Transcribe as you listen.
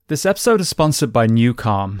This episode is sponsored by New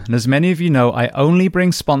Calm, and as many of you know, I only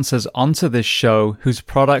bring sponsors onto this show whose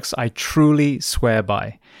products I truly swear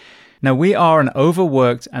by. Now, we are an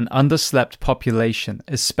overworked and underslept population,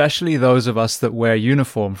 especially those of us that wear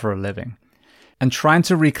uniform for a living. And trying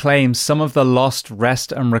to reclaim some of the lost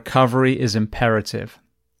rest and recovery is imperative.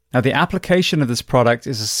 Now, the application of this product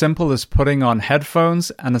is as simple as putting on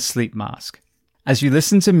headphones and a sleep mask. As you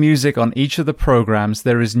listen to music on each of the programs,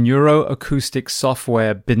 there is neuroacoustic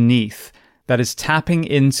software beneath that is tapping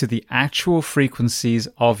into the actual frequencies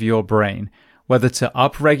of your brain, whether to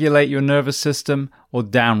upregulate your nervous system or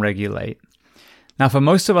downregulate. Now, for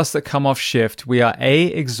most of us that come off shift, we are A,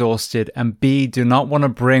 exhausted, and B, do not want to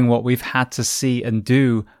bring what we've had to see and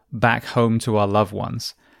do back home to our loved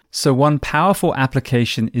ones. So one powerful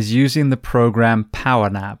application is using the program Power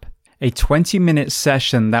Nap, a 20-minute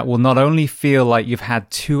session that will not only feel like you've had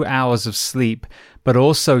 2 hours of sleep, but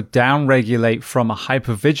also downregulate from a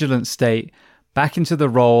hypervigilant state back into the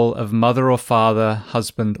role of mother or father,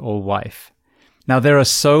 husband or wife. Now, there are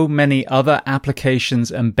so many other applications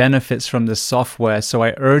and benefits from this software, so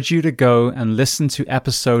I urge you to go and listen to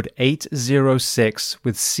episode 806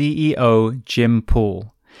 with CEO Jim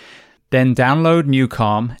Poole. Then download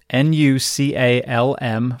Nucalm,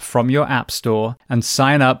 Nucalm, from your app store and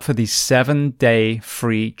sign up for the 7-day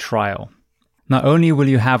free trial. Not only will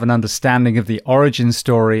you have an understanding of the origin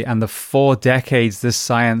story and the 4 decades this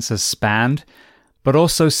science has spanned, but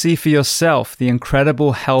also see for yourself the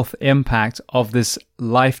incredible health impact of this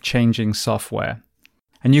life-changing software.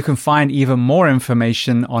 And you can find even more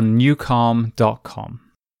information on nucalm.com.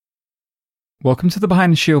 Welcome to the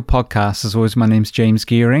Behind the Shield podcast. As always, my name's James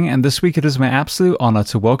Gearing, and this week it is my absolute honor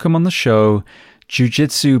to welcome on the show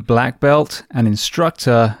jiu-jitsu black belt and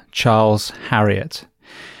instructor Charles Harriott.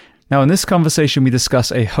 Now, in this conversation, we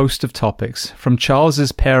discuss a host of topics, from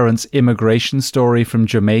Charles's parents' immigration story from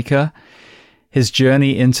Jamaica, his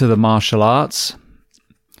journey into the martial arts,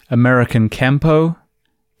 American Kempo,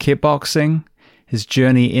 kickboxing, his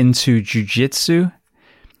journey into jiu-jitsu,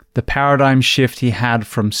 the paradigm shift he had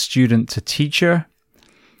from student to teacher,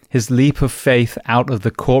 his leap of faith out of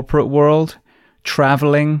the corporate world,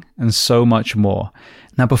 traveling, and so much more.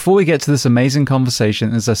 Now, before we get to this amazing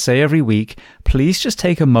conversation, as I say every week, please just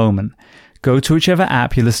take a moment, go to whichever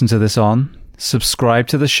app you listen to this on, subscribe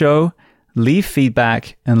to the show, leave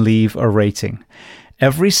feedback, and leave a rating.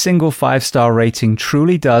 Every single 5-star rating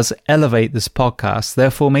truly does elevate this podcast,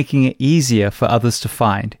 therefore making it easier for others to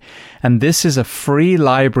find. And this is a free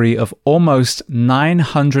library of almost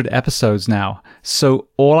 900 episodes now. So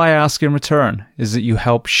all I ask in return is that you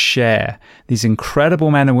help share these incredible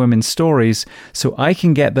men and women's stories so I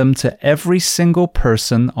can get them to every single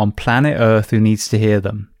person on planet Earth who needs to hear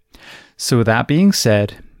them. So with that being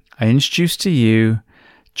said, I introduce to you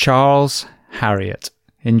Charles Harriott.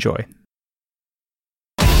 Enjoy.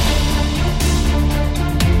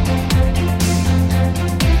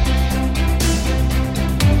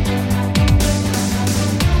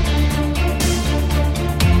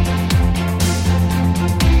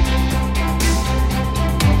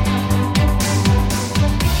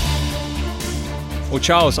 Well,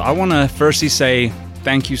 Charles, I want to firstly say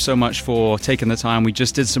thank you so much for taking the time. We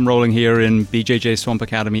just did some rolling here in BJJ Swamp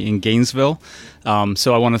Academy in Gainesville.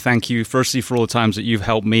 So I want to thank you firstly for all the times that you've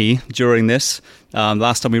helped me during this.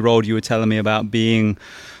 Last time we rolled, you were telling me about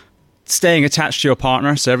staying attached to your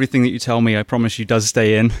partner. So everything that you tell me, I promise you does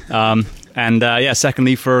stay in.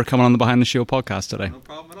 Secondly, for coming on the Behind the Shield podcast today. No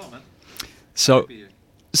problem at all, man.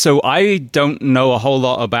 So I don't know a whole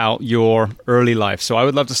lot about your early life, so I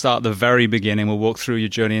would love to start at the very beginning. We'll walk through your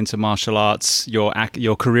journey into martial arts,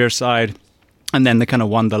 your career side, and then the kind of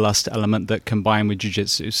wanderlust element that combined with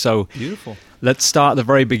jiu-jitsu. So beautiful. Let's start at the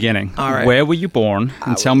very beginning. All right. Where were you born?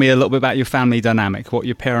 And tell me a little bit about your family dynamic, what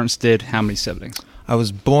your parents did, how many siblings? I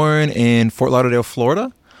was born in Fort Lauderdale,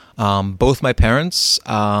 Florida. Both my parents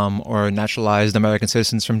are naturalized American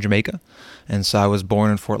citizens from Jamaica, and so I was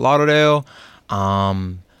born in Fort Lauderdale.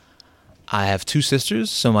 I have 2 sisters,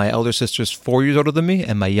 so my elder sister is 4 years older than me,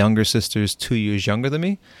 and my younger sister is 2 years younger than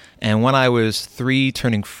me. And when I was 3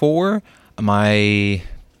 turning 4, my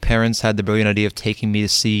parents had the brilliant idea of taking me to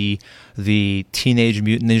see the Teenage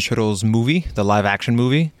Mutant Ninja Turtles movie, the live action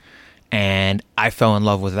movie. And I fell in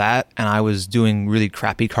love with that, and I was doing really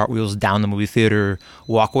crappy cartwheels down the movie theater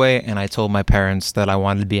walkway, and I told my parents that I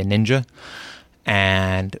wanted to be a ninja.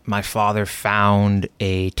 And my father found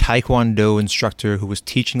a Taekwondo instructor who was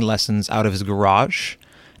teaching lessons out of his garage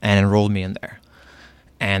and enrolled me in there.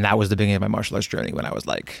 And that was the beginning of my martial arts journey when I was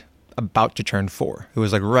like about to turn 4. It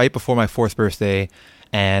was like right before my 4th birthday,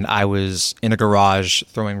 And I was in a garage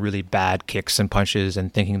throwing really bad kicks and punches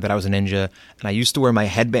and thinking that I was a ninja. And I used to wear my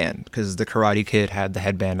headband because the Karate Kid had the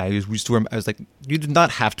headband. I was like, you did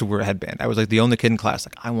not have to wear a headband. I was like the only kid in class.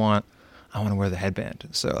 Like, I want to wear the headband.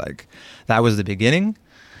 So like that was the beginning.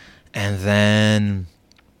 And then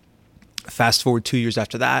fast forward 2 years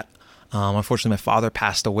after that, unfortunately my father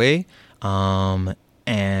passed away.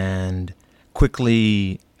 And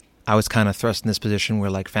quickly I was kind of thrust in this position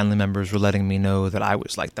where like family members were letting me know that I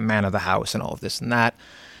was like the man of the house and all of this and that.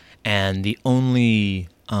 And the only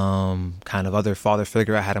kind of other father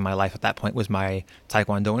figure I had in my life at that point was my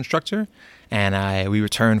Taekwondo instructor. And we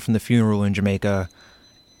returned from the funeral in Jamaica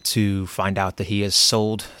to find out that he has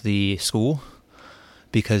sold the school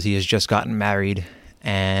because he has just gotten married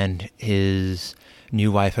and his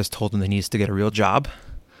new wife has told him that he needs to get a real job.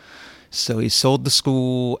 So he sold the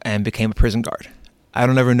school and became a prison guard. I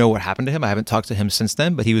don't ever know what happened to him. I haven't talked to him since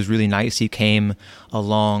then, but he was really nice. He came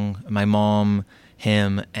along, my mom,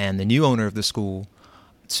 him, and the new owner of the school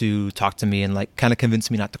to talk to me and like kind of convince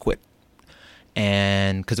me not to quit.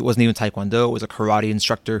 And because it wasn't even Taekwondo, it was a karate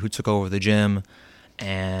instructor who took over the gym.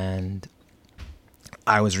 And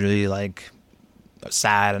I was really like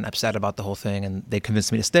sad and upset about the whole thing, and they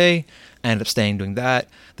convinced me to stay. I ended up staying doing that.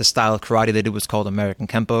 The style of karate they did was called American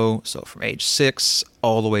Kempo. So from age 6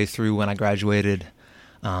 all the way through when I graduated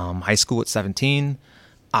high school at 17,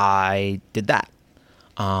 I did that.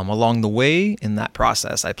 Along the way in that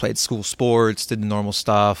process, I played school sports, did the normal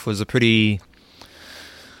stuff, was a pretty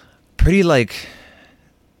like,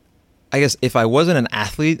 I guess if I wasn't an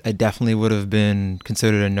athlete, I definitely would have been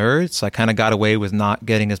considered a nerd. So I kind of got away with not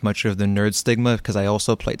getting as much of the nerd stigma because I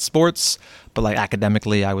also played sports. But like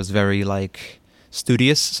academically, I was very like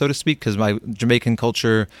studious, so to speak, because my Jamaican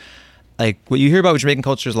culture, like what you hear about with Jamaican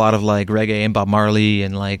culture is a lot of like reggae and Bob Marley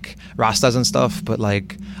and like Rastas and stuff. But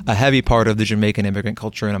like a heavy part of the Jamaican immigrant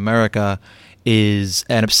culture in America is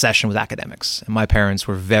an obsession with academics. And my parents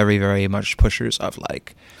were very, very much pushers of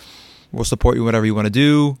like, we'll support you whatever you want to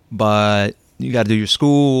do, but you got to do your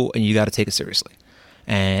school and you got to take it seriously.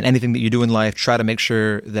 And anything that you do in life, try to make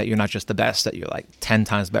sure that you're not just the best, that you're like 10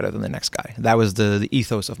 times better than the next guy. That was the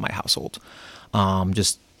ethos of my household.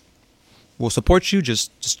 Just we'll support you,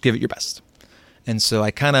 just give it your best. And so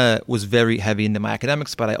I kind of was very heavy into my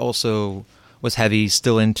academics, but I also was heavy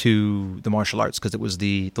still into the martial arts because it was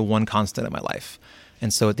the one constant in my life.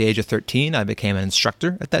 And so at the age of 13, I became an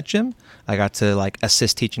instructor at that gym. I got to like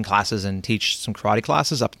assist teaching classes and teach some karate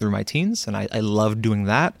classes up through my teens. And I loved doing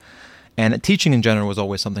that. And teaching in general was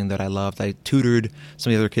always something that I loved. I tutored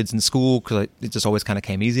some of the other kids in school because it just always kind of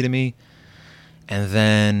came easy to me. And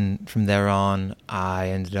then from there on, I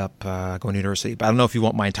ended up going to university. But I don't know if you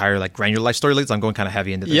want my entire like granular life story. I'm going kind of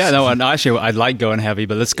heavy into this. Yeah, no, and actually, I'd like going heavy,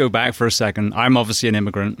 but let's go back for a second. I'm obviously an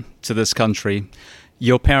immigrant to this country.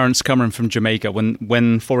 Your parents coming from Jamaica,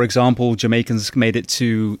 when, for example, Jamaicans made it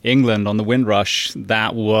to England on the Windrush,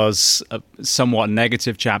 that was a somewhat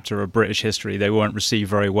negative chapter of British history. They weren't received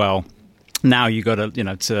very well. Now you go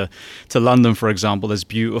to London, for example, there's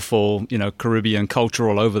beautiful, Caribbean culture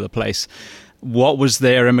all over the place. What was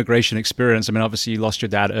their immigration experience? I mean, obviously you lost your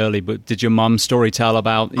dad early, but did your mom story tell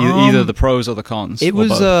about either the pros or the cons? It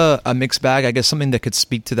was a mixed bag. I guess something that could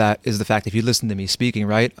speak to that is the fact if you listen to me speaking,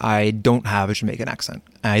 right, I don't have a Jamaican accent.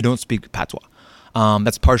 I don't speak patois.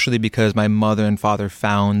 That's partially because my mother and father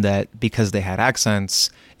found that because they had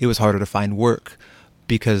accents, it was harder to find work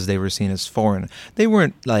because they were seen as foreign. They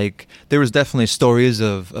weren't like, there was definitely stories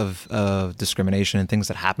of discrimination and things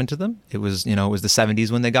that happened to them. It was, it was the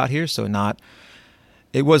 70s when they got here. So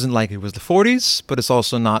it wasn't like it was the 40s, but it's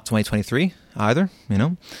also not 2023 either,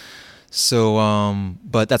 So,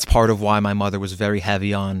 but that's part of why my mother was very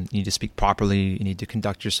heavy on, you need to speak properly, you need to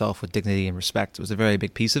conduct yourself with dignity and respect. It was a very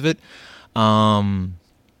big piece of it.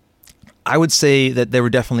 I would say that there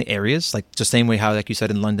were definitely areas, like the same way how, like you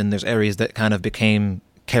said, in London, there's areas that kind of became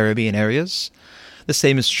Caribbean areas. The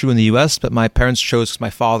same is true in the U.S., but my parents chose because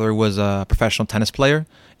my father was a professional tennis player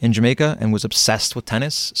in Jamaica and was obsessed with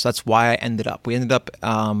tennis. So that's why we ended up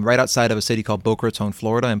right outside of a city called Boca Raton,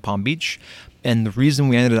 Florida, in Palm Beach. And the reason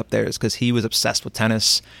we ended up there is because he was obsessed with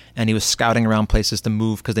tennis and he was scouting around places to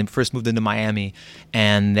move because they first moved into Miami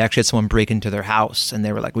and they actually had someone break into their house and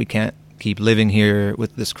they were like, we can't keep living here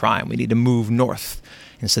with this crime. We need to move north.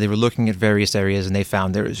 And so they were looking at various areas and they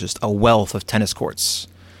found there was just a wealth of tennis courts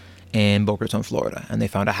in Boca Raton, Florida. And they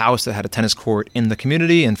found a house that had a tennis court in the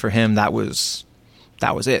community. And for him, that was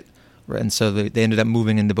it. Right? And so they ended up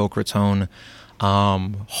moving into Boca Raton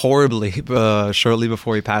horribly shortly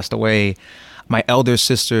before he passed away. My elder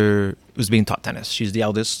sister was being taught tennis. She's the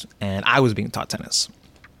eldest. And I was being taught tennis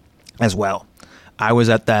as well. I was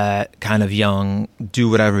at that kind of young, do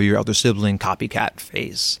whatever your elder sibling copycat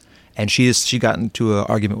phase. And she got into an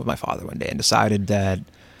argument with my father one day and decided that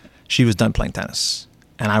she was done playing tennis.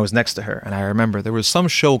 And I was next to her. And I remember there was some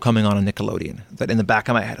show coming on Nickelodeon that in the back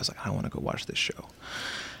of my head, I was like, I want to go watch this show.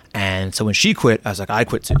 And so when she quit, I was like, I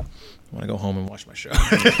quit too. I want to go home and watch my show.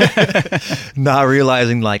 Not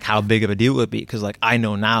realizing like how big of a deal it would be. Because like I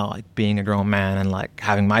know now, like being a grown man and like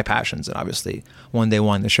having my passions, and obviously one day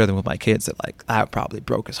wanting to share them with my kids, that like that probably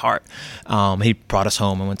broke his heart. He brought us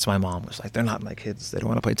home and went to my mom, was like, they're not my kids, they don't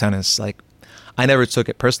want to play tennis. Like I never took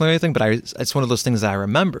it personally or anything, but it's one of those things that I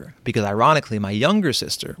remember, because ironically my younger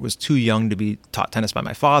sister was too young to be taught tennis by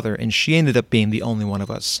my father, and she ended up being the only one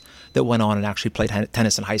of us that went on and actually played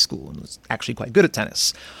tennis in high school and was actually quite good at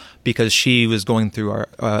tennis. Because she was going through our,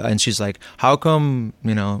 and she's like, how come,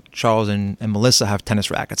 Charles and Melissa have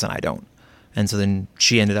tennis rackets and I don't? And so then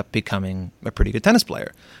she ended up becoming a pretty good tennis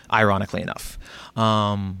player, ironically enough.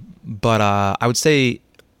 But I would say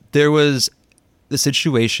there was the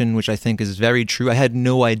situation, which I think is very true. I had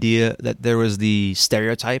no idea that there was the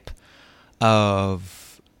stereotype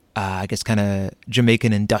of, I guess, kind of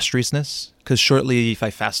Jamaican industriousness. Because shortly, if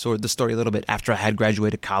I fast forward the story a little bit, after I had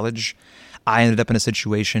graduated college, I ended up in a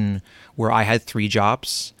situation where I had 3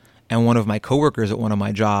 jobs, and one of my coworkers at one of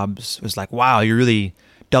my jobs was like, wow, you're really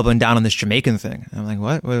doubling down on this Jamaican thing. And I'm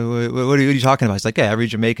like, what are you talking about? It's like, yeah, every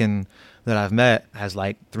Jamaican that I've met has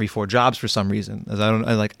like 3-4 jobs for some reason.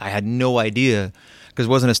 I had no idea, because it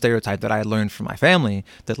wasn't a stereotype that I had learned from my family,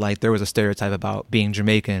 that like there was a stereotype about being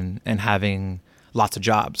Jamaican and having lots of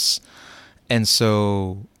jobs. And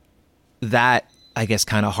so that, I guess,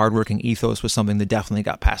 kind of hardworking ethos was something that definitely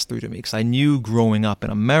got passed through to me, because I knew growing up in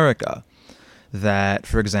America that,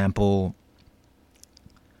 for example,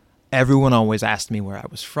 everyone always asked me where I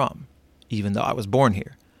was from, even though I was born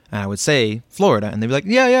here. And I would say Florida, and they'd be like,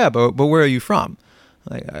 yeah, but where are you from?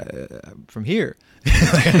 Like, I'm from here.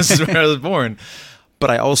 This is where I was born. But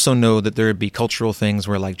I also know that there would be cultural things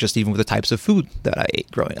where, like, just even with the types of food that I ate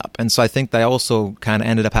growing up. And so I think that I also kind of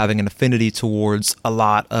ended up having an affinity towards a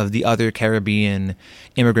lot of the other Caribbean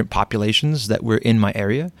immigrant populations that were in my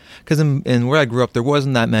area. Because in where I grew up, there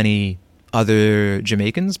wasn't that many other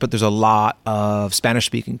Jamaicans, but there's a lot of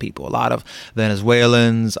Spanish-speaking people, a lot of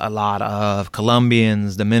Venezuelans, a lot of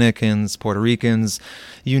Colombians, Dominicans, Puerto Ricans,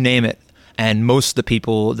 you name it. And most of the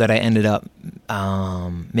people that I ended up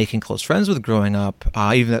making close friends with growing up,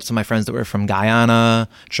 even some of my friends that were from Guyana,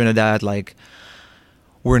 Trinidad, like,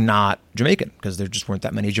 were not Jamaican, because there just weren't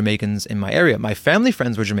that many Jamaicans in my area. My family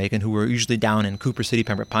friends were Jamaican, who were usually down in Cooper City,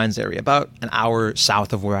 Pembroke Pines area, about an hour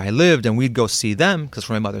south of where I lived, and we'd go see them because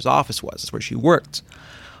where my mother's office was. That's where she worked.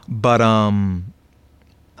 But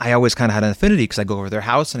I always kind of had an affinity, because I'd go over to their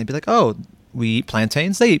house and I'd be like, oh, we eat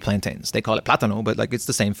plantains, they eat plantains. They call it plátano, but like it's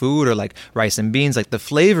the same food, or like rice and beans. Like the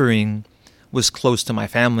flavoring was close to my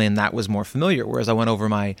family, and that was more familiar. Whereas I went over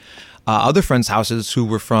my other friends' houses who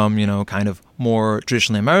were from, kind of more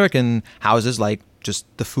traditionally American houses, like just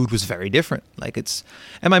the food was very different.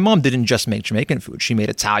 And my mom didn't just make Jamaican food. She made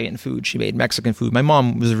Italian food. She made Mexican food. My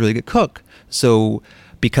mom was a really good cook. So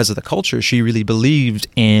because of the culture, she really believed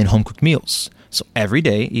in home cooked meals. So every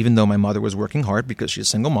day, even though my mother was working hard because she's a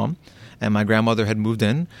single mom, and my grandmother had moved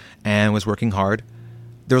in and was working hard,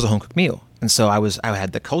 there was a home cooked meal. And so I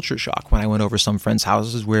had the culture shock when I went over some friends'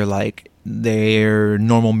 houses where like their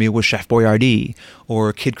normal meal was Chef Boyardee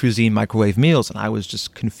or Kid Cuisine microwave meals. And I was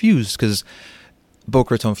just confused, because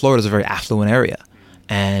Boca Raton, Florida is a very affluent area,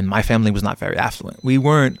 and my family was not very affluent. We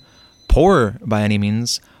weren't poor by any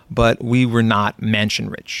means, but we were not mansion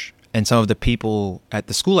rich. And some of the people at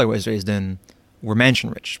the school I was raised in were mansion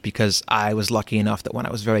rich, because I was lucky enough that when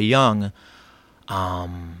I was very young,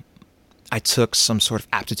 I took some sort of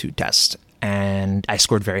aptitude test, and I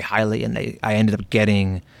scored very highly, and I ended up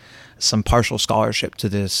getting some partial scholarship to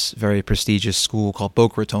this very prestigious school called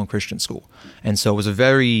Boca Raton Christian School. And so it was a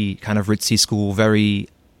very kind of ritzy school, very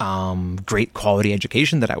great quality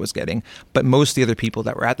education that I was getting. But most of the other people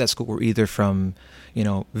that were at that school were either from,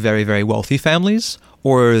 very, very wealthy families,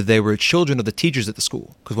 or they were children of the teachers at the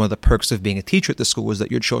school, because one of the perks of being a teacher at the school was that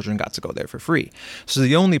your children got to go there for free. So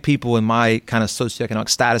the only people in my kind of socioeconomic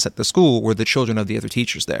status at the school were the children of the other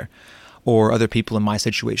teachers there, or other people in my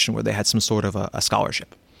situation where they had some sort of a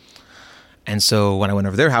scholarship. And so when I went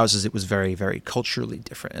over their houses, it was very, very culturally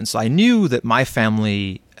different. And so I knew that my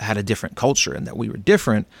family had a different culture and that we were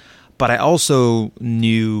different, but I also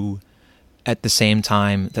knew at the same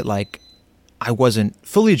time that like I wasn't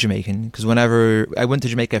fully Jamaican, because whenever I went to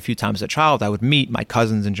Jamaica a few times as a child, I would meet my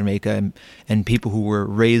cousins in Jamaica and people who were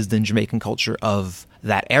raised in Jamaican culture of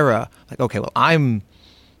that era. Like, okay, well, I'm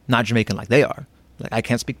not Jamaican like they are. Like, I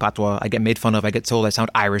can't speak patois. I get made fun of. I get told I sound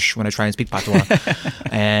Irish when I try and speak patois.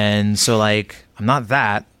 And so, like, I'm not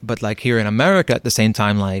that. But, like, here in America at the same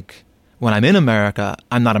time, like, when I'm in America,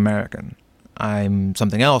 I'm not American. I'm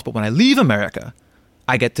something else. But when I leave America,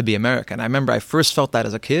 I get to be American. I remember I first felt that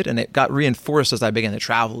as a kid, and it got reinforced as I began to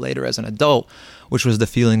travel later as an adult, which was the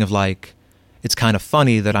feeling of, like, it's kind of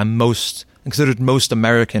funny that I'm considered most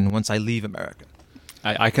American once I leave America.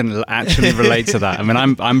 I can actually relate to that. I mean,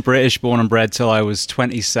 I'm British, born and bred till I was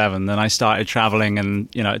 27. Then I started traveling, and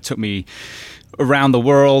it took me around the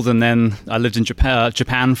world. And then I lived in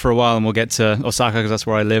Japan for a while, and we'll get to Osaka because that's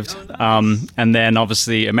where I lived. And then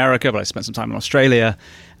obviously America, but I spent some time in Australia.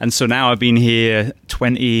 And so now I've been here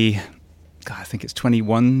I think it's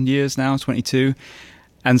 21 years now, 22.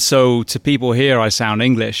 And so to people here, I sound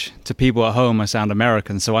English. To people at home, I sound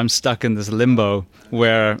American. So I'm stuck in this limbo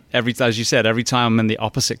where as you said, every time I'm in the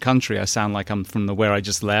opposite country, I sound like I'm from where I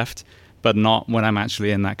just left, but not when I'm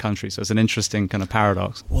actually in that country. So it's an interesting kind of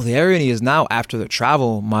paradox. Well, the irony is now after the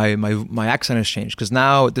travel, my accent has changed, because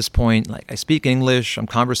now at this point, like, I speak English, I'm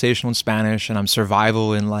conversational in Spanish, and I'm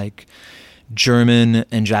survival in, like, German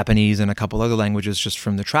and Japanese and a couple other languages just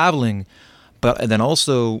from the traveling. But then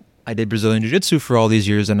also, I did Brazilian jiu-jitsu for all these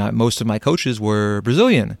years, and most of my coaches were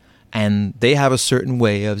Brazilian, and they have a certain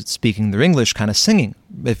way of speaking their English, kind of singing.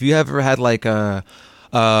 If you ever had, like, a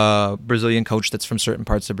Brazilian coach that's from certain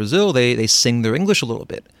parts of Brazil, they sing their English a little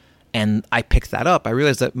bit, and I picked that up. I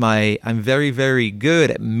realized that I'm very, very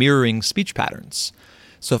good at mirroring speech patterns.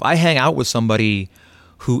 So if I hang out with somebody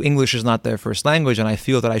who English is not their first language, and I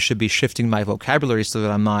feel that I should be shifting my vocabulary so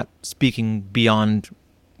that I'm not speaking beyond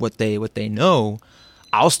what they know,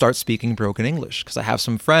 I'll start speaking broken English, because I have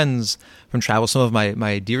some friends from travel, some of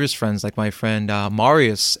my dearest friends, like my friend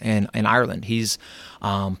Marius in Ireland. He's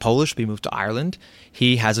Polish, but he moved to Ireland.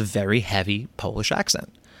 He has a very heavy Polish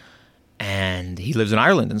accent, and he lives in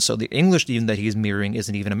Ireland. And so the English even that he's mirroring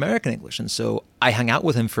isn't even American English. And so I hang out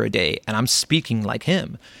with him for a day, and I'm speaking like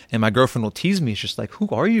him. And my girlfriend will tease me. She's just like, who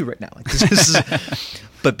are you right now? Like, this is...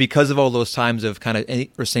 But because of all those times of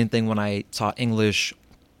or same thing when I taught English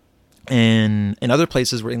in other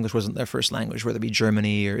places where English wasn't their first language, whether it be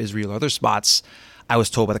Germany or Israel or other spots, I was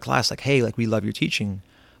told by the class, like, hey, like, we love your teaching,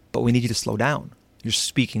 but we need you to slow down. You're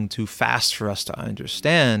speaking too fast for us to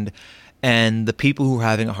understand. And the people who are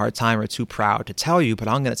having a hard time are too proud to tell you, but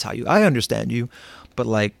I'm going to tell you, I understand you. But,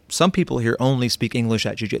 like, some people here only speak English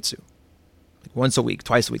at jiu-jitsu, like, once a week,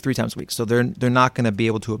 twice a week, 3 times a week. So they're not going to be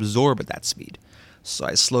able to absorb at that speed. So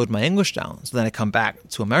I slowed my English down. So then I come back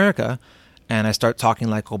to America, and I start talking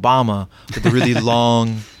like Obama with the really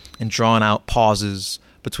long and drawn out pauses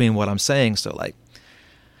between what I'm saying. So, like,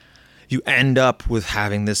 you end up with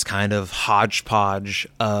having this kind of hodgepodge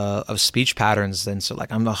of speech patterns. And so,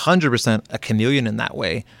 like, I'm 100% a chameleon in that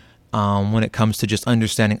way when it comes to just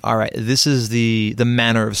understanding, all right, this is the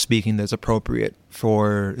manner of speaking that's appropriate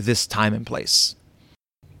for this time and place.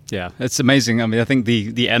 Yeah, it's amazing. I mean, I think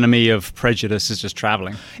the enemy of prejudice is just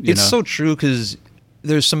traveling. It's so true, because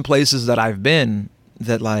there's some places that I've been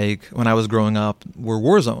that, like, when I was growing up were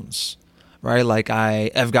war zones, right? Like,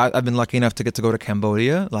 I've been lucky enough to get to go to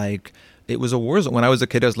Cambodia. Like, it was a war zone. When I was a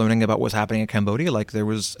kid, I was learning about what's happening in Cambodia. Like, there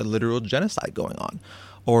was a literal genocide going on.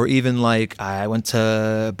 Or even, like, I went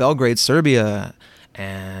to Belgrade, Serbia,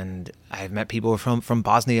 and I've met people from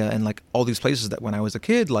Bosnia and, like, all these places that when I was a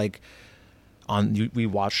kid, like, we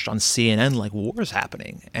watched on CNN, like, wars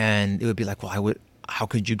happening, and it would be like, well, how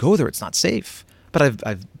could you go there? It's not safe. But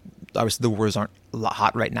I've obviously the wars aren't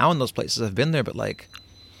hot right now in those places. I've been there, but, like,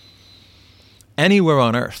 anywhere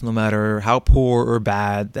on earth, no matter how poor or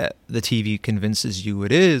bad that the TV convinces you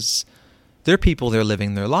it is, there are people there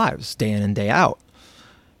living their lives day in and day out.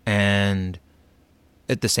 And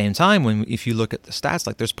at the same time, if you look at the stats,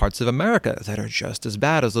 like, there's parts of America that are just as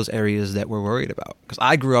bad as those areas that we're worried about. Because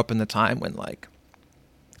I grew up in the time when, like,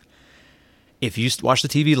 if you watched the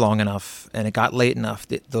TV long enough and it got late enough,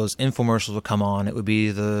 those infomercials would come on. It would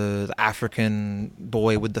be the African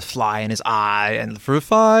boy with the fly in his eye, and for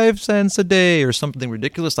 5 cents a day or something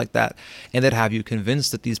ridiculous like that. And they'd have you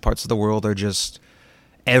convinced that these parts of the world are just,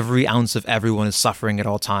 every ounce of everyone is suffering at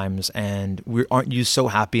all times. And aren't you so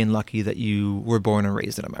happy and lucky that you were born and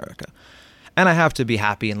raised in America? And I have to be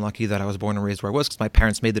happy and lucky that I was born and raised where I was, because my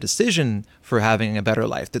parents made the decision for having a better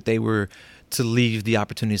life, that they were to leave the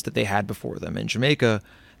opportunities that they had before them in Jamaica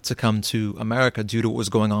to come to America due to what was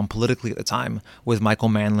going on politically at the time with Michael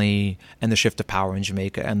Manley and the shift of power in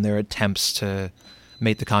Jamaica and their attempts to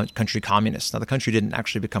make the country communist. Now, the country didn't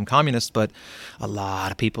actually become communist, but a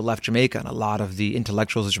lot of people left Jamaica, and a lot of the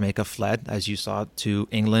intellectuals of Jamaica fled, as you saw, to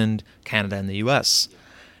England, Canada, and the U.S.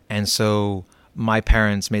 And so my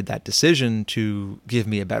parents made that decision to give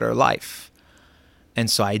me a better life. And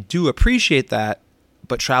so I do appreciate that,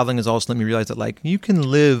 but traveling has also let me realize that like you can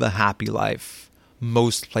live a happy life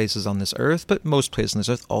most places on this earth, but most places on this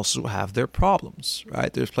earth also have their problems,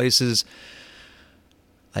 right? There's places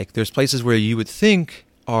where you would think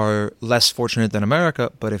are less fortunate than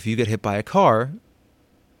America, but if you get hit by a car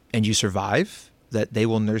and you survive, that they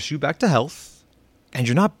will nurse you back to health and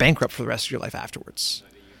you're not bankrupt for the rest of your life afterwards.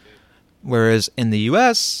 Whereas in the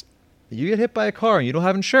US, you get hit by a car and you don't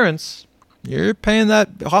have insurance, you're paying that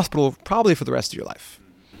hospital probably for the rest of your life.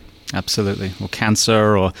 Absolutely. Or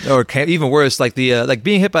cancer or even worse, like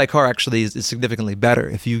being hit by a car actually is significantly better.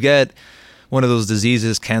 If you get one of those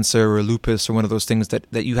diseases, cancer or lupus or one of those things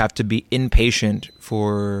that you have to be inpatient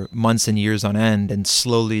for months and years on end and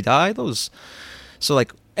slowly die, so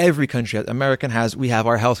like every country, we have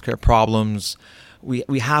our healthcare problems.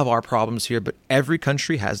 We have our problems here, but every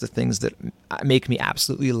country has the things that make me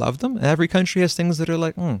absolutely love them. And every country has things that are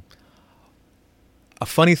like, A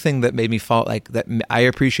funny thing that made me fall, like that I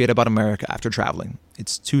appreciate about America after traveling.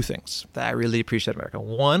 It's two things that I really appreciate America.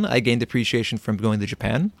 One, I gained appreciation from going to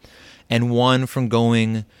Japan, and one from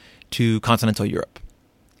going to continental Europe.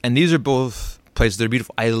 And these are both places that are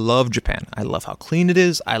beautiful. I love Japan. I love how clean it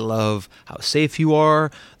is. I love how safe you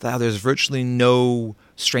are. How there's virtually no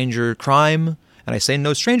stranger crime. And I say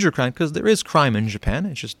no stranger crime because there is crime in Japan.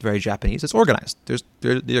 It's just very Japanese. It's organized. The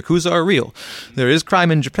Yakuza are real. There is crime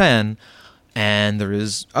in Japan. And there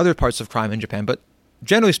is other parts of crime in Japan. But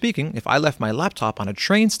generally speaking, if I left my laptop on a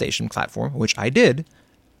train station platform, which I did,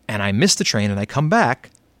 and I missed the train and I come back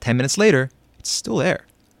 10 minutes later, it's still there.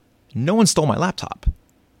 No one stole my laptop.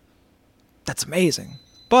 That's amazing.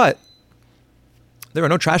 But there are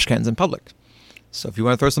no trash cans in public. So if you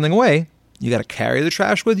want to throw something away, you got to carry the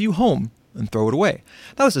trash with you home and throw it away.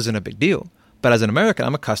 Now, this isn't a big deal. But as an American,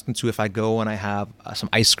 I'm accustomed to if I go and I have some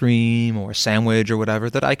ice cream or a sandwich or whatever,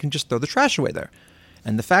 that I can just throw the trash away there.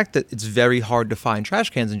 And the fact that it's very hard to find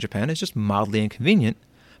trash cans in Japan is just mildly inconvenient.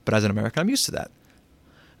 But as an American, I'm used to that.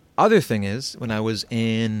 Other thing is, when I was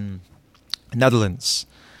in Netherlands,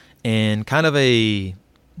 in kind of I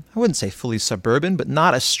wouldn't say fully suburban, but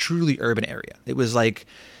not a truly urban area. It was like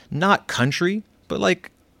not country, but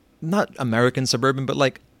like not American suburban, but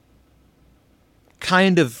like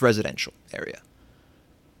kind of residential area.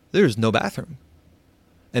 There's no bathroom.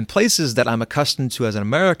 And places that I'm accustomed to as an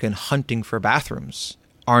American hunting for bathrooms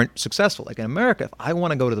aren't successful. Like in America, if I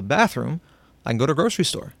want to go to the bathroom, I can go to a grocery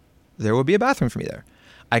store. There will be a bathroom for me there.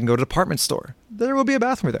 I can go to a department store. There will be a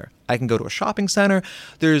bathroom there. I can go to a shopping center.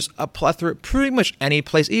 There's a plethora, pretty much any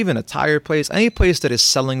place, even a tire place, any place that is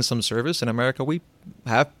selling some service. In America, we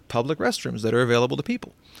have public restrooms that are available to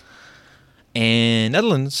people. In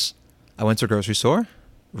Netherlands, I went to a grocery store,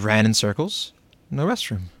 ran in circles, no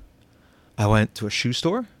restroom. I went to a shoe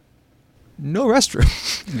store, no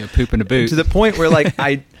restroom. You're pooping a boot. To the point where like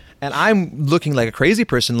I'm looking like a crazy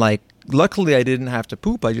person. Like, luckily I didn't have to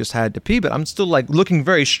poop. I just had to pee, but I'm still like looking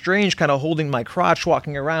very strange, kind of holding my crotch,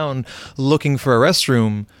 walking around, looking for a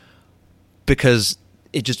restroom because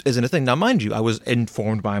it just isn't a thing. Now, mind you, I was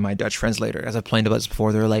informed by my Dutch friends later, as I've played about this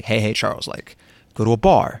before. They were like, hey, Charles, like, go to a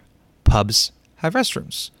bar. Pubs have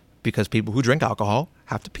restrooms because people who drink alcohol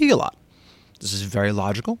have to pee a lot. This is very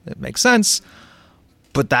logical. It makes sense.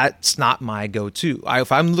 But that's not my go-to.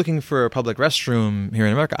 If I'm looking for a public restroom here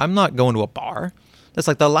in America, I'm not going to a bar. That's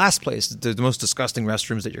like the last place, the most disgusting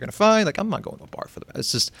restrooms that you're going to find. Like, I'm not going to a bar for that.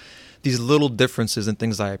 It's just these little differences and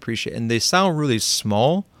things I appreciate. And they sound really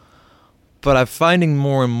small, but I'm finding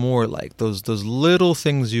more and more like those little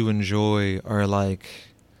things you enjoy are like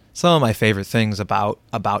some of my favorite things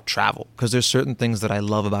about travel. Because there's certain things that I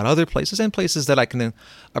love about other places and places that I can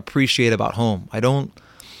appreciate about home.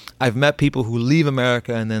 I've met people who leave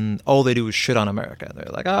America and then all they do is shit on America.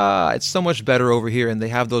 They're like, it's so much better over here. And they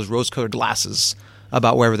have those rose-colored glasses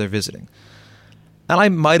about wherever they're visiting. And I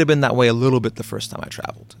might have been that way a little bit the first time I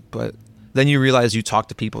traveled. But then you realize you talk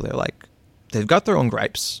to people, they're like, they've got their own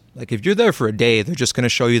gripes. Like if you're there for a day, they're just going to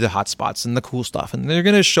show you the hot spots and the cool stuff. And they're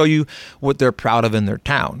going to show you what they're proud of in their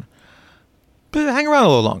town. But hang around a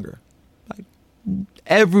little longer. Like,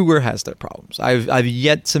 everywhere has their problems. I've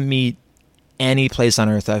yet to meet any place on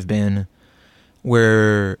earth I've been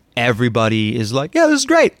where everybody is like, yeah, this is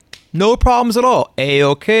great. No problems at all.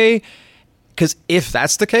 A-okay. Because if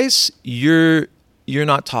that's the case, you're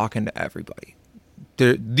not talking to everybody.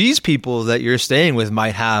 These people that you're staying with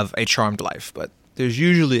might have a charmed life, but there's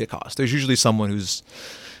usually a cost. There's usually someone who's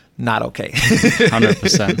not okay.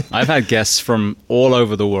 100%. I've had guests from all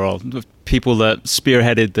over the world, people that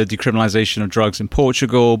spearheaded the decriminalization of drugs in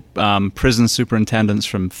Portugal, prison superintendents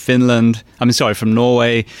from from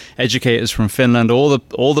Norway, educators from Finland,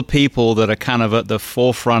 all the people that are kind of at the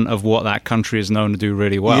forefront of what that country is known to do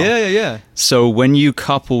really well. Yeah. So when you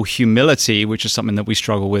couple humility, which is something that we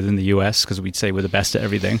struggle with in the US, because we'd say we're the best at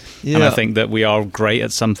everything, and I think that we are great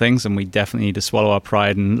at some things, and we definitely need to swallow our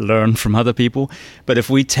pride and learn from other people. But if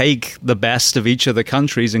we take the best of each of the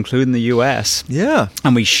countries, including the US,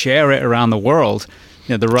 and we share it around the world,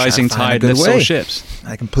 the rising tide lifts all ships.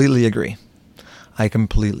 I completely agree. It's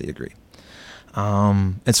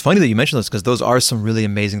funny that you mentioned this, because those are some really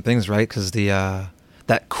amazing things, right? Because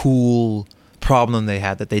that cool problem they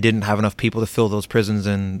had, that they didn't have enough people to fill those prisons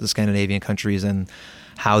in the Scandinavian countries, and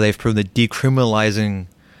how they've proven that decriminalizing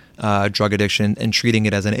drug addiction and treating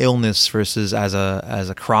it as an illness versus as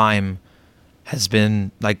a crime has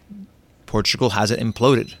been, like, Portugal hasn't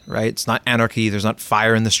imploded, right? It's not anarchy. There's not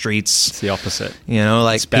fire in the streets. It's the opposite.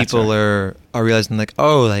 Like, people are realizing, like,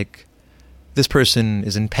 oh, like, this person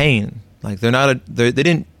is in pain. Like, they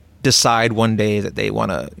didn't decide one day that they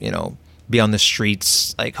want to, be on the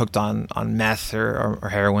streets, like, hooked on meth or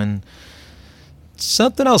heroin.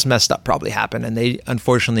 Something else messed up probably happened, and they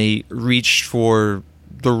unfortunately reached for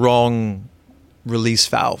the wrong release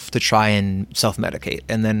valve to try and self-medicate,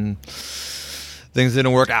 and then things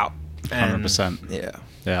didn't work out. 100%.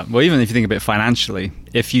 Yeah. Well, even if you think of it financially,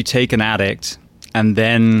 if you take an addict and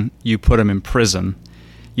then you put them in prison,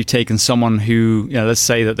 you've taken someone who, let's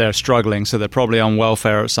say that they're struggling, so they're probably on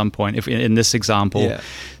welfare at some point, if in this example.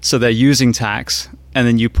 So they're using tax, and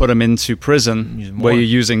then you put them into prison where you're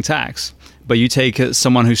using tax. But you take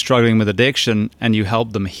someone who's struggling with addiction and you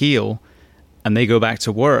help them heal, and they go back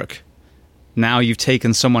to work. Now you've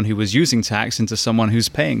taken someone who was using tax into someone who's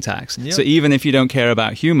paying tax. So even if you don't care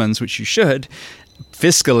about humans, which you should,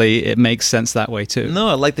 fiscally, it makes sense that way too. No,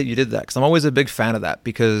 I like that you did that, because I'm always a big fan of that,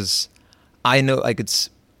 because I know, like, it's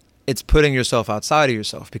putting yourself outside of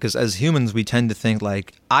yourself, because as humans, we tend to think,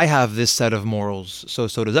 like, I have this set of morals, so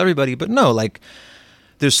does everybody. But no, like,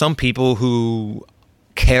 there's some people who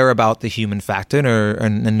care about the human factor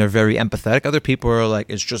and they're very empathetic. Other people are like,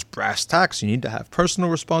 it's just brass tacks. You need to have personal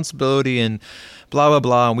responsibility and blah, blah,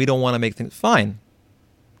 blah. And we don't want to make things fine.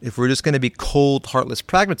 If we're just going to be cold, heartless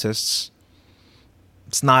pragmatists,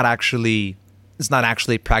 it's not actually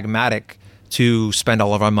pragmatic to spend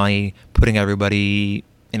all of our money putting everybody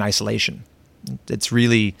in isolation. It's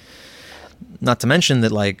really, not to mention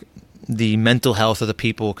that, like, the mental health of the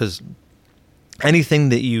people, because anything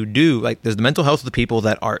that you do, like, there's the mental health of the people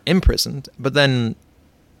that are imprisoned, but then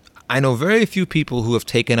I know very few people who have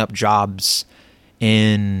taken up jobs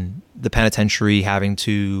in the penitentiary, having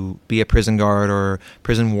to be a prison guard or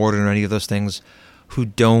prison warden or any of those things, who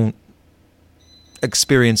don't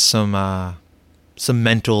experience some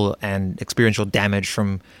mental and experiential damage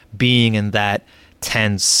from being in that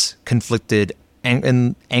tense, conflicted,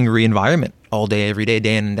 and angry environment all day, every day,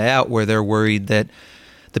 day in and day out, where they're worried that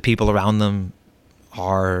the people around them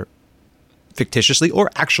are fictitiously or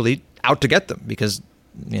actually out to get them, because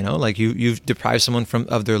like, you've deprived someone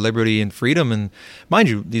of their liberty and freedom. And mind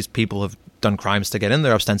you, these people have done crimes to get in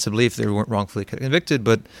there, ostensibly, if they weren't wrongfully convicted,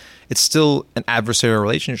 but it's still an adversarial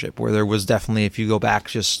relationship, where there was definitely, if you go back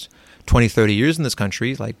just 20, 30 years in this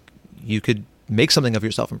country, like, you could make something of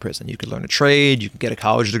yourself in prison. You could learn a trade, you could get a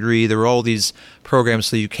college degree. There were all these programs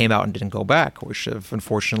so you came out and didn't go back, which have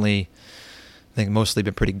unfortunately, I think, mostly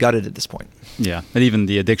been pretty gutted at this point. Yeah, and even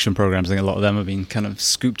the addiction programs, I think a lot of them have been kind of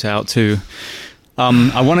scooped out too.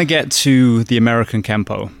 I want to get to the American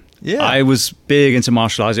Kempo. Yeah. I was big into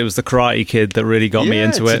martial arts. It was the Karate Kid that really got me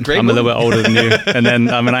into it. I'm a little bit older than you. And then,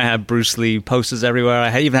 I had Bruce Lee posters everywhere.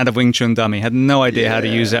 I even had a Wing Chun dummy. Had no idea how to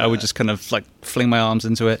use it. I would just kind of, like, fling my arms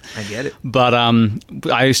into it. I get it. But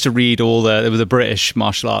I used to read all the British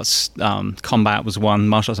martial arts. Combat was one.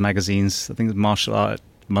 Martial arts magazines. I think it was Martial Art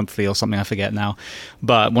Monthly or something. I forget now.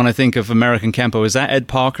 But when I think of American Kempo, is that Ed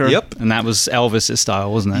Parker? Yep. And that was Elvis'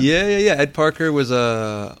 style, wasn't it? Yeah. Ed Parker was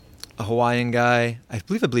a Hawaiian guy. I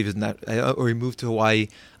believe he's not, or he moved to Hawaii.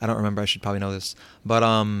 I don't remember. I should probably know this. But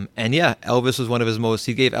and yeah, Elvis was one of his most.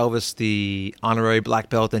 He gave Elvis the honorary black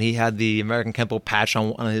belt, and he had the American Kempo patch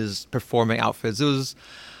on his performing outfits. It was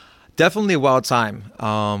definitely a wild time.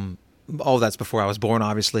 All that's before I was born,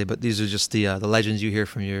 obviously, but these are just the legends you hear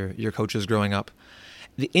from your coaches growing up.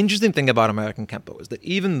 The interesting thing about American Kempo is that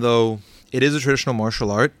even though it is a traditional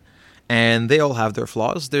martial art, and they all have their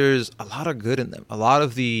flaws, there's a lot of good in them. A lot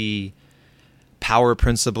of the power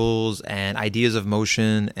principles and ideas of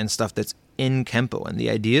motion and stuff that's in Kempo, and the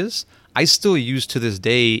ideas I still use to this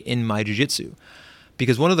day in my jiu-jitsu,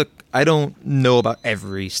 because I don't know about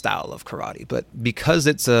every style of karate, but because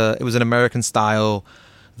it was an American style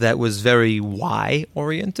that was very why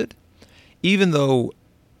oriented, even though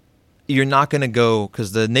you're not going to go,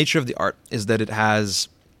 because the nature of the art is that it has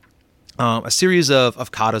a series of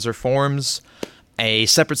katas or forms, a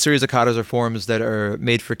separate series of katas or forms that are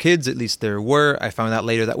made for kids. At least there were. I found out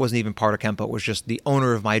later that wasn't even part of Kempo. It was just the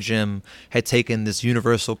owner of my gym had taken this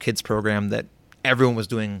universal kids program that everyone was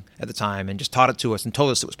doing at the time and just taught it to us and told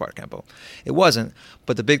us it was part of Kempo. It wasn't.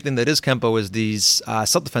 But the big thing that is Kempo is these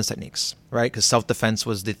self-defense techniques, right? Because self-defense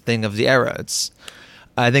was the thing of the era.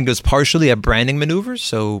 I think it was partially a branding maneuver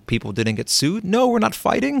so people didn't get sued. No, we're not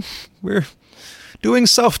fighting. We're doing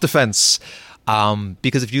self-defense.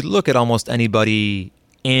 Because if you look at almost anybody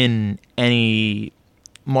in any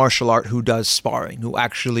martial art who does sparring, who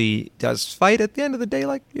actually does fight, at the end of the day,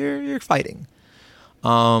 like you're fighting.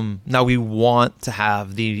 Now we want to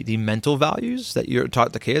have the mental values that you're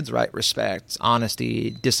taught the kids, right? Respect,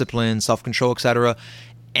 honesty, discipline, self-control, etc.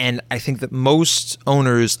 And I think that most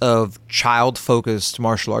owners of child-focused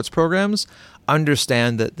martial arts programs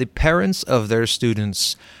understand that the parents of their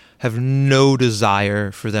students have no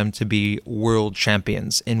desire for them to be world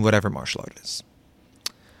champions in whatever martial art it is.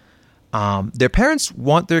 Their parents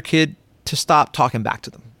want their kid to stop talking back to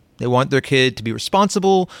them. They want their kid to be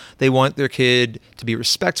responsible. They want their kid to be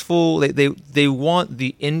respectful. They want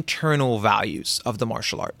the internal values of the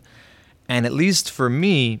martial art. And at least for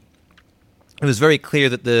me, it was very clear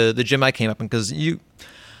that the gym I came up in, because you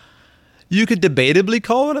could debatably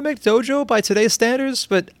call it a McDojo by today's standards,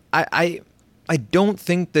 but I don't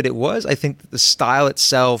think that it was. I think that the style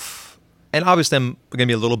itself, and obviously I'm going to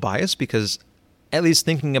be a little biased because at least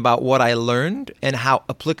thinking about what I learned and how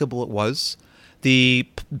applicable it was, the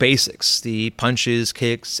basics, the punches,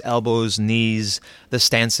 kicks, elbows, knees, the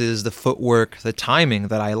stances, the footwork, the timing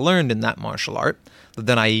that I learned in that martial art, that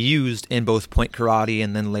then I used in both point karate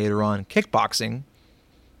and then later on kickboxing,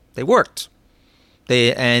 they worked.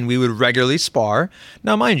 And we would regularly spar.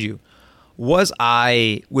 Now, mind you, was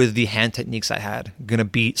I, with the hand techniques I had, going to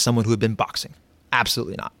beat someone who had been boxing?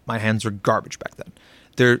 Absolutely not. My hands were garbage back then.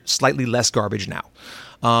 They're slightly less garbage now.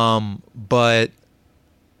 But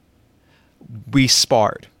we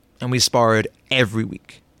sparred, and we sparred every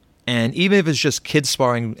week. And even if it's just kids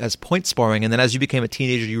sparring as point sparring, and then as you became a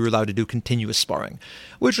teenager, you were allowed to do continuous sparring,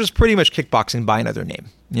 which was pretty much kickboxing by another name.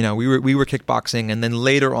 You know, we were kickboxing, and then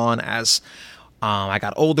later on, as I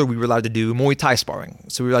got older, we were allowed to do Muay Thai sparring.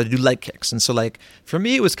 So we were allowed to do leg kicks. And so, like, for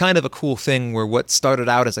me, it was kind of a cool thing where what started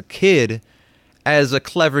out as a kid as a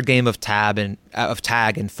clever game of tag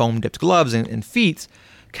and foam-dipped gloves and feet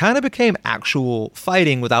kind of became actual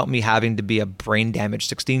fighting without me having to be a brain-damaged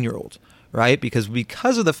 16-year-old, right? Because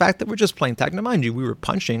of the fact that we're just playing tag. Now, mind you, we were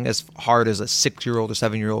punching as hard as a 6-year-old or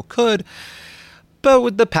 7-year-old could, but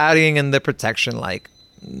with the padding and the protection, like,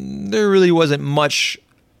 there really wasn't much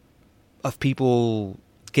of people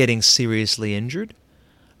getting seriously injured.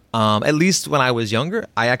 At least when I was younger,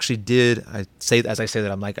 I actually did. As I say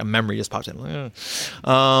that, I'm like, a memory just pops in.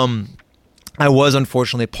 I was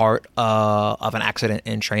unfortunately part of an accident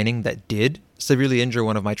in training that did severely injure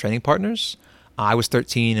one of my training partners. I was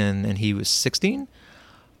 13 and he was 16,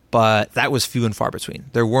 but that was few and far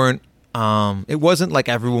between. There weren't. It wasn't like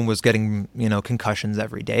everyone was getting concussions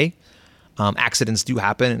every day. Accidents do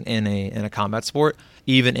happen in a combat sport,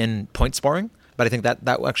 even in point sparring. But I think that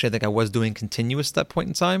actually, I think I was doing continuous at that point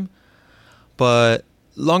in time. But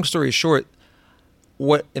long story short,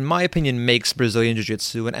 what, in my opinion, makes Brazilian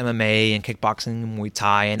Jiu-Jitsu and MMA and kickboxing and Muay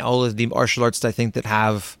Thai and all of the martial arts that I think that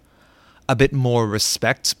have a bit more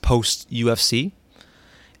respect post-UFC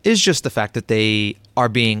is just the fact that they are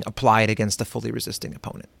being applied against a fully resisting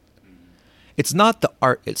opponent. It's not the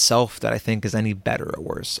art itself that I think is any better or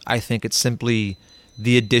worse. I think it's simply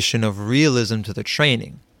the addition of realism to the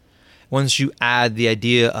training. Once you add the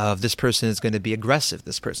idea of this person is going to be aggressive,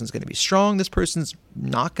 this person's going to be strong, this person's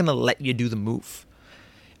not going to let you do the move,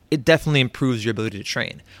 it definitely improves your ability to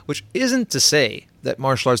train. Which isn't to say that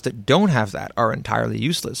martial arts that don't have that are entirely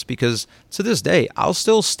useless, because to this day, I'll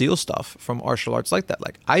still steal stuff from martial arts like that.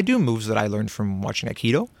 Like, I do moves that I learned from watching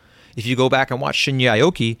Aikido. If you go back and watch Shinya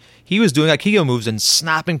Aoki, he was doing Aikido moves and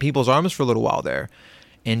snapping people's arms for a little while there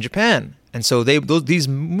in Japan. And so these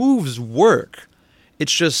moves work.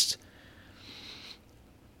 It's just,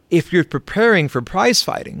 if you're preparing for prize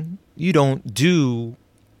fighting, you don't do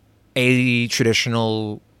a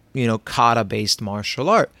traditional, kata-based martial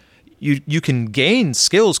art. You can gain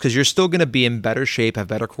skills because you're still going to be in better shape, have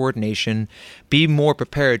better coordination, be more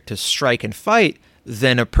prepared to strike and fight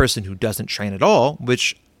than a person who doesn't train at all,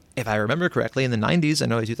 which, if I remember correctly, in the 90s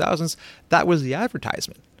and early 2000s, that was the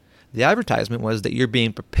advertisement. The advertisement was that you're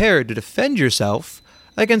being prepared to defend yourself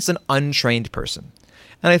against an untrained person.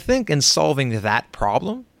 And I think in solving that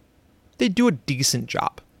problem, they do a decent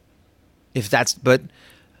job. But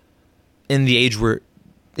in the age where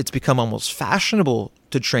it's become almost fashionable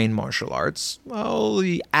to train martial arts, well,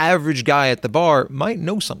 the average guy at the bar might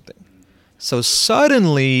know something. So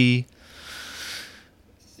suddenly,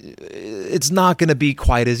 it's not going to be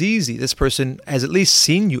quite as easy. This person has at least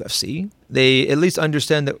seen UFC. They at least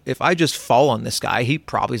understand that if I just fall on this guy, he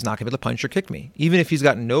probably is not going to be able to punch or kick me. Even if he's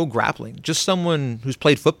got no grappling, just someone who's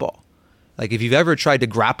played football. Like if you've ever tried to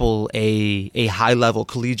grapple a high-level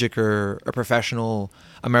collegiate or a professional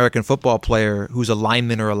American football player who's a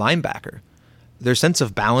lineman or a linebacker, their sense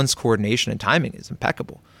of balance, coordination, and timing is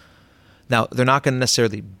impeccable. Now, they're not going to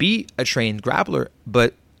necessarily beat a trained grappler,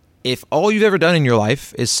 but if all you've ever done in your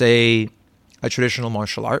life is, say, a traditional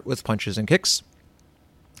martial art with punches and kicks,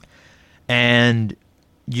 and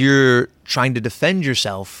you're trying to defend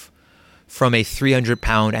yourself from a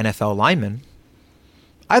 300-pound NFL lineman,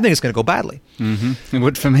 I think it's going to go badly. Mm-hmm. It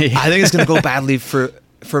would for me. I think it's going to go badly for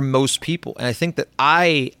most people. And I think that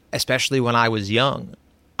especially when I was young,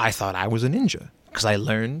 I thought I was a ninja. Because I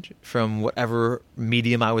learned from whatever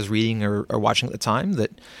medium I was reading or watching at the time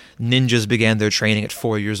that ninjas began their training at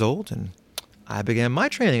 4 years old, and I began my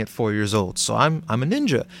training at 4 years old. So I'm a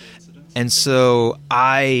ninja. And so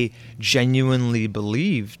I genuinely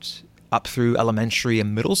believed up through elementary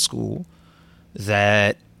and middle school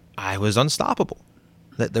that I was unstoppable,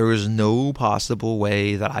 that there was no possible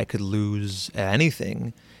way that I could lose at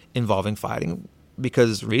anything involving fighting,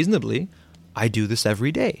 because reasonably, I do this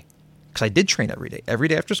every day. Because I did train every day. Every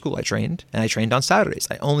day after school I trained, and I trained on Saturdays.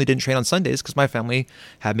 I only didn't train on Sundays because my family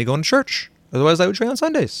had me going to church. Otherwise, I would train on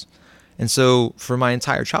Sundays. And so for my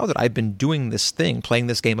entire childhood, I've been doing this thing, playing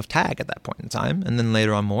this game of tag at that point in time, and then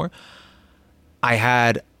later on more. I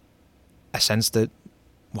had a sense that,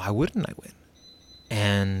 why wouldn't I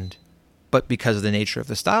win? But because of the nature of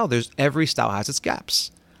the style, every style has its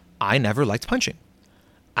gaps. I never liked punching.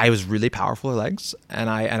 I was really powerful with legs, and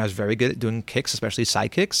I was very good at doing kicks, especially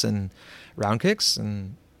side kicks and round kicks.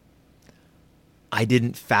 And I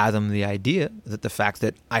didn't fathom the idea that the fact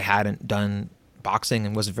that I hadn't done boxing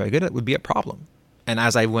and wasn't very good at it would be a problem. And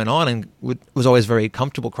as I went on and was always very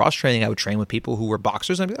comfortable cross-training, I would train with people who were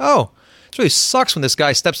boxers, and I'd be, oh, this really sucks when this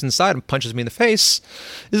guy steps inside and punches me in the face.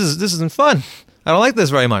 This isn't fun. I don't like this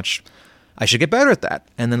very much. I should get better at that.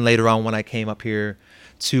 And then later on, when I came up here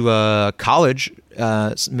to college,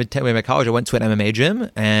 midway in my college, I went to an MMA gym,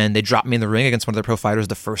 and they dropped me in the ring against one of their pro fighters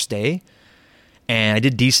the first day. And I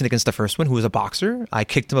did decent against the first one, who was a boxer. I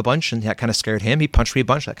kicked him a bunch, and that kind of scared him. He punched me a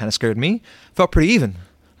bunch. That kind of scared me. Felt pretty even.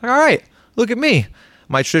 Like, all right, look at me.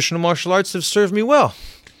 My traditional martial arts have served me well.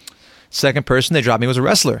 Second person they dropped me was a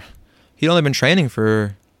wrestler. He'd only been training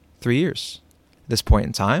for 3 years. At this point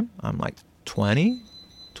in time, I'm like 20,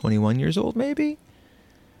 21 years old maybe.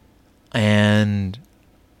 And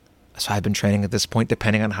so I've been training at this point,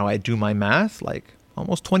 depending on how I do my math, like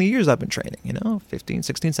almost 20 years I've been training, 15,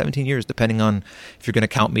 16, 17 years, depending on if you're going to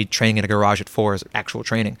count me training in a garage at 4 as actual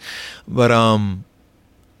training. But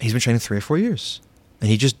he's been training 3 or 4 years, and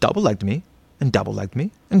he just double-legged me and double-legged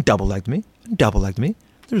me and double-legged me and double-legged me.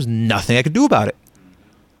 There was nothing I could do about it.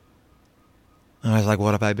 And I was like,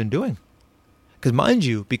 what have I been doing? Because mind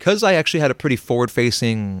you, because I actually had a pretty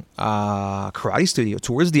forward-facing karate studio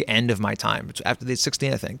towards the end of my time, after the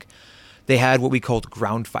 16, I think, they had what we called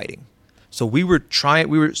ground fighting. So we were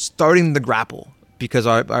starting the grapple because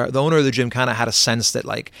the owner of the gym kind of had a sense that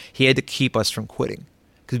like he had to keep us from quitting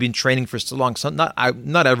because we'd been training for so long. So not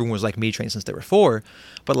everyone was like me, trained since they were 4,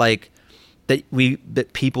 but like that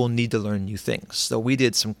people need to learn new things. So we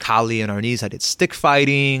did some kali on our knees. I did stick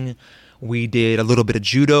fighting. We did a little bit of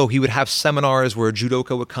judo. He would have seminars where a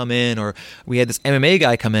judoka would come in, or we had this MMA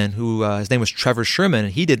guy come in who his name was Trevor Sherman,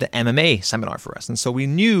 and he did the MMA seminar for us. And so we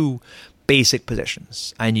knew basic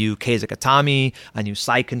positions. I knew Keizagatami, I knew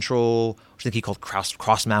side control, which I think he called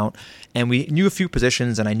cross mount, and we knew a few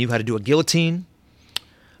positions, and I knew how to do a guillotine.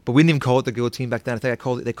 But we didn't even call it the guillotine back then. I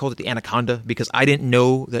think they called it the anaconda, because I didn't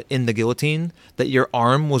know that in the guillotine that your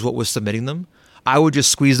arm was what was submitting them. I would just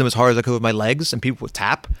squeeze them as hard as I could with my legs, and people would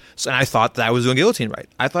tap. And I thought that I was doing guillotine right.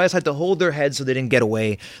 I thought I just had to hold their head so they didn't get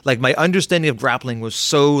away. Like, my understanding of grappling was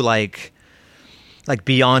so like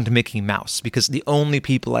beyond Mickey Mouse, because the only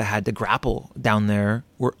people I had to grapple down there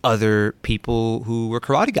were other people who were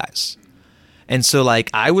karate guys. And so like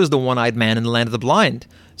I was the one-eyed man in the land of the blind.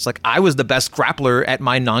 It's like I was the best grappler at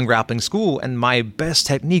my non-grappling school, and my best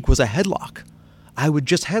technique was a headlock. I would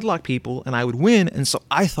just headlock people and I would win, and so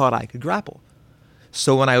I thought I could grapple.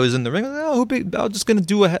 So when I was in the ring, I'm just going to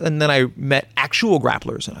do and then I met actual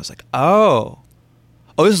grapplers, and I was like, oh,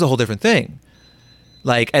 this is a whole different thing.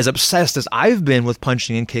 Like, as obsessed as I've been with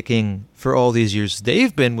punching and kicking for all these years,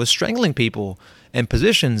 they've been with strangling people and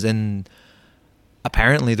positions, and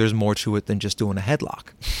apparently there's more to it than just doing a headlock.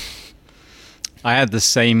 I had the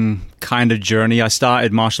same kind of journey. I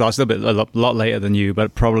started martial arts a lot later than you,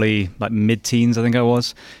 but probably like mid-teens, I think I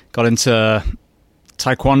was. Got into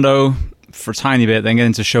Taekwondo for a tiny bit, then got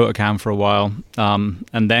into Shotokan for a while,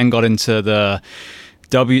 and then got into the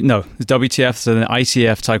WTF, so the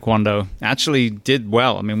ITF Taekwondo. Actually did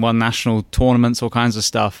well. I mean, won national tournaments, all kinds of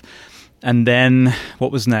stuff. And then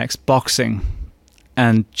what was next? Boxing.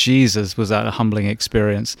 And Jesus, was that a humbling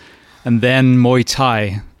experience. And then Muay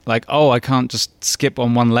Thai. Like, I can't just skip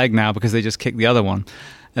on one leg now because they just kicked the other one.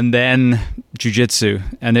 And then jiu-jitsu.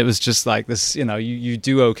 And it was just like this, you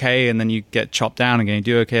do okay and then you get chopped down again. You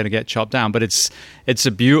do okay and get chopped down. But it's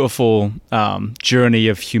a beautiful journey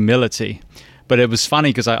of humility. But it was funny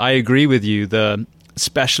because I agree with you,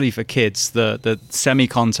 especially for kids, the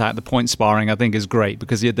semi-contact, the point sparring, I think is great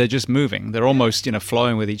because they're just moving. They're almost,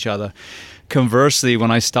 flowing with each other. Conversely, when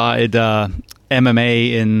I started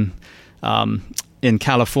MMA in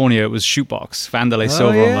California, it was shootbox, Vanderlei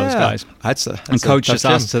Silva and those guys. And coach just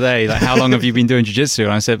asked today, like, how long have you been doing jiu-jitsu?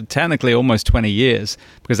 And I said, technically almost 20 years,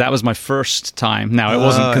 because that was my first time. Now, it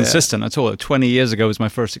wasn't consistent at all. 20 years ago was my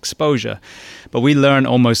first exposure. But we learned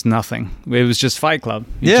almost nothing. It was just Fight Club.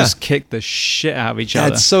 You just kicked the shit out of each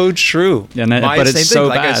other. That's so true. But it's so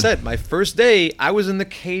bad. Like I said, my first day, I was in the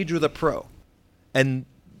cage with a pro. And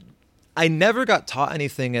I never got taught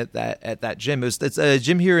anything at that gym. It's a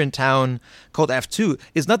gym here in town called F2.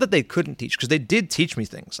 It's not that they couldn't teach, because they did teach me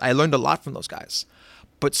things. I learned a lot from those guys.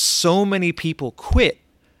 But so many people quit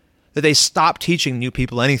that they stopped teaching new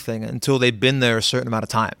people anything until they'd been there a certain amount of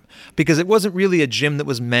time. Because it wasn't really a gym that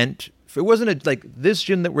was meant for, it wasn't like this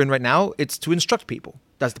gym that we're in right now. It's to instruct people.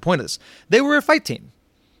 That's the point of this. They were a fight team.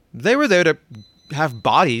 They were there to have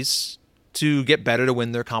bodies to get better, to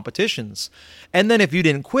win their competitions. And then if you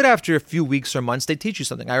didn't quit after a few weeks or months, they teach you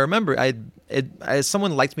something. I remember as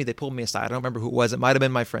someone liked me, they pulled me aside. I don't remember who it was. It might have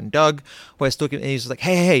been my friend Doug, who I still and he's like,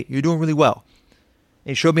 hey, you're doing really well.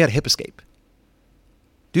 And he showed me how to hip escape.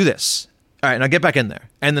 Do this. All right, now get back in there.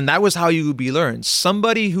 And then that was how you would be learned.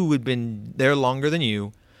 Somebody who had been there longer than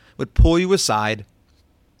you would pull you aside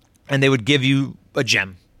and they would give you a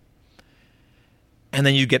gem. And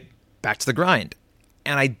then you get back to the grind.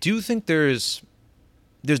 And I do think there's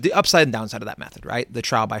the upside and downside of that method, right? The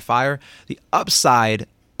trial by fire. The upside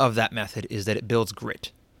of that method is that it builds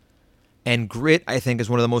grit. And grit, I think, is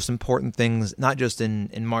one of the most important things, not just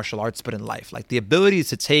in martial arts, but in life. Like the ability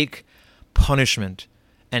to take punishment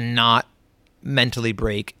and not mentally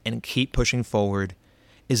break and keep pushing forward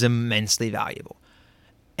is immensely valuable.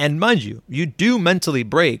 And mind you, you do mentally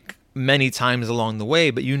break many times along the way,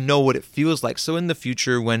 but you know what it feels like. So in the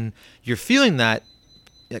future, when you're feeling that,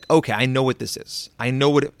 like, okay, I know what this is. I know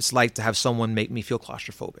what it's like to have someone make me feel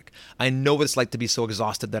claustrophobic. I know what it's like to be so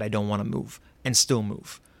exhausted that I don't want to move and still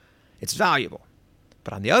move. It's valuable.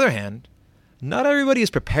 But on the other hand, not everybody is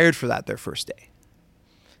prepared for that their first day.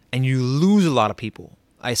 And you lose a lot of people.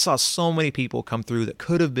 I saw so many people come through that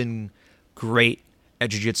could have been great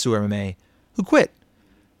at jiu-jitsu or MMA who quit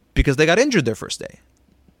because they got injured their first day.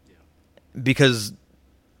 Because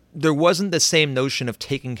there wasn't the same notion of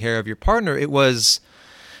taking care of your partner. It was,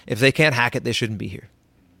 if they can't hack it, they shouldn't be here.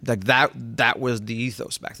 Like that was the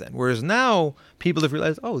ethos back then. Whereas now people have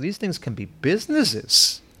realized, these things can be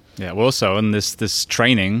businesses. Yeah, well, also, and this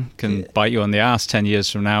training can bite you on the ass 10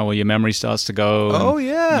 years from now where your memory starts to go. Oh,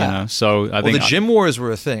 yeah. So I think the gym wars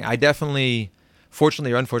were a thing. I definitely,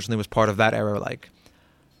 fortunately or unfortunately, was part of that era. Like,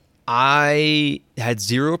 I had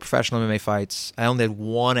 0 professional MMA fights. I only had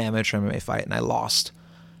 1 amateur MMA fight, and I lost.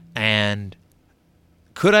 And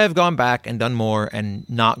could I have gone back and done more and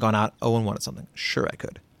not gone out 0-1 at something? Sure, I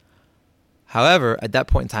could. However, at that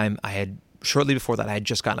point in time, shortly before that, I had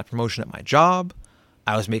just gotten a promotion at my job.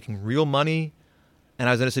 I was making real money, and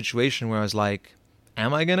I was in a situation where I was like,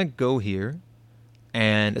 am I going to go here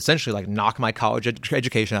and essentially like knock my college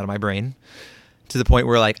education out of my brain to the point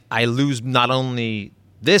where like I lose not only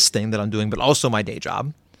this thing that I'm doing, but also my day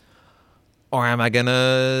job? Or am I going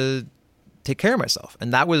to take care of myself?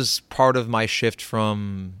 And that was part of my shift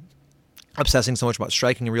from obsessing so much about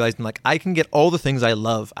striking and realizing like I can get all the things I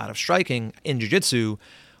love out of striking in jiu-jitsu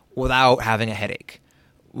without having a headache,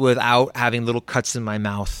 without having little cuts in my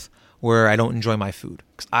mouth where I don't enjoy my food.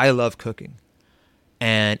 Because I love cooking.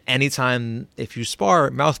 And anytime, if you spar,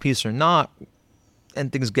 mouthpiece or not,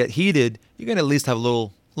 and things get heated, you're going to at least have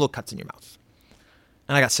little cuts in your mouth.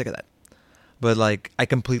 And I got sick of that. But like, I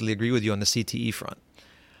completely agree with you on the CTE front.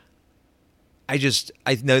 I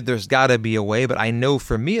know there's got to be a way, but I know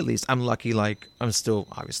for me at least, I'm lucky. Like, I'm still,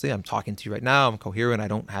 obviously, I'm talking to you right now. I'm coherent. I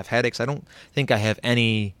don't have headaches. I don't think I have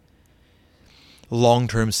any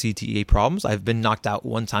long-term CTE problems. I've been knocked out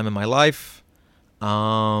one time in my life.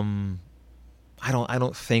 I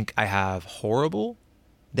don't think I have horrible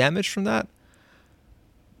damage from that.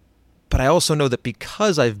 But I also know that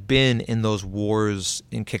because I've been in those wars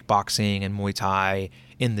in kickboxing and Muay Thai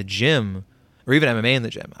in the gym, or even MMA in the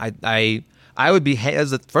gym, I would be,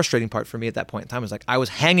 as the frustrating part for me at that point in time was like, I was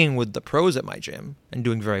hanging with the pros at my gym and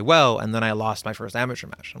doing very well, and then I lost my first amateur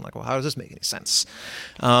match. I'm like, well, how does this make any sense?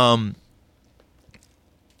 And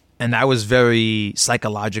that was very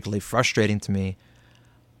psychologically frustrating to me.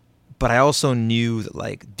 But I also knew that,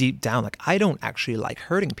 like, deep down, like, I don't actually like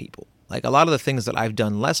hurting people. Like, a lot of the things that I've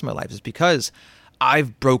done less in my life is because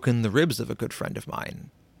I've broken the ribs of a good friend of mine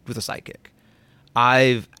with a sidekick.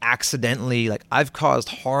 I've accidentally, like, I've caused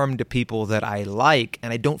harm to people that I like,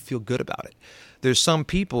 and I don't feel good about it. There's some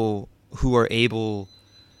people who are able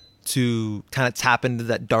to kind of tap into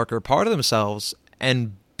that darker part of themselves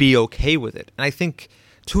and be okay with it. And I think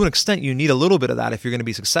to an extent you need a little bit of that if you're going to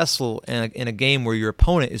be successful in a game where your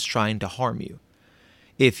opponent is trying to harm you.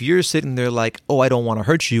 If you're sitting there like, oh, I don't want to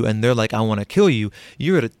hurt you, and they're like, I want to kill you,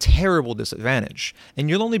 you're at a terrible disadvantage. And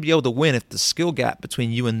you'll only be able to win if the skill gap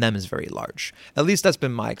between you and them is very large. At least that's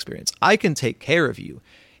been my experience. I can take care of you.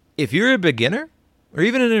 If you're a beginner or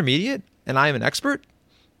even an intermediate and I'm an expert,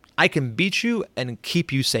 I can beat you and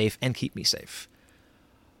keep you safe and keep me safe.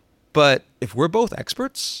 But if we're both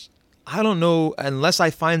experts, I don't know, unless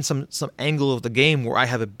I find some angle of the game where I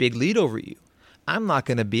have a big lead over you, I'm not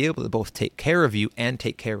going to be able to both take care of you and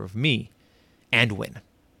take care of me and win.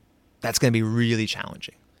 That's going to be really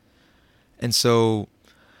challenging. And so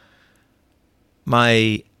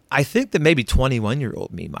I think that maybe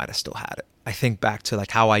 21-year-old me might have still had it. I think back to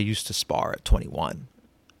like how I used to spar at 21.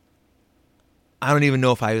 I don't even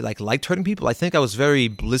know if I liked hurting people. I think I was very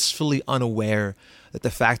blissfully unaware that the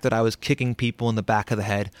fact that I was kicking people in the back of the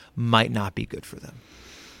head might not be good for them.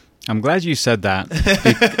 I'm glad you said that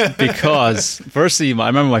because firstly, I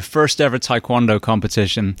remember my first ever Taekwondo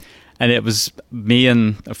competition, and it was me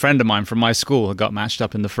and a friend of mine from my school who got matched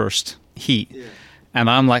up in the first heat. Yeah.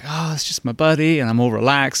 And I'm like, oh, it's just my buddy, and I'm all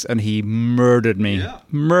relaxed, and he murdered me. Yeah.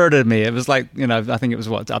 Murdered me. It was like, I think it was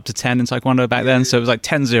up to 10 in Taekwondo back then, so it was like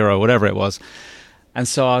 10-0, whatever it was. And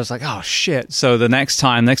so I was like, oh, shit. So the next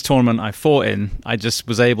tournament I fought in, I just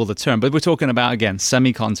was able to turn. But we're talking about, again,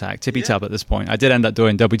 semi-contact, tippy-tap at this point. I did end up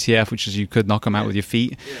doing WTF, which is you could knock them out with your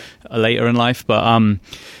feet later in life. But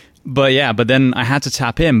then I had to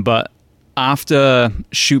tap in. But after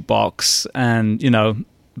shoot box and,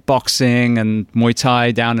 boxing and Muay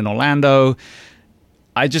Thai down in Orlando,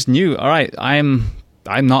 I just knew, all right, I'm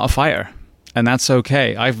not a fighter. And that's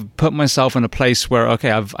okay. I've put myself in a place where,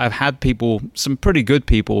 okay, I've had people, some pretty good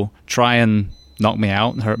people, try and knock me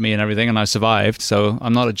out and hurt me and everything, and I survived. So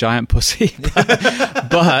I'm not a giant pussy.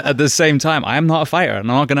 But at the same time, I am not a fighter.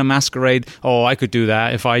 And I'm not going to masquerade, oh, I could do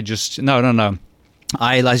that if I just... No.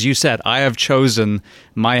 As you said, I have chosen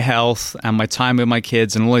my health and my time with my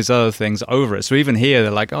kids and all these other things over it. So even here,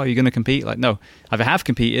 they're like, oh, you're going to compete? Like, no, I have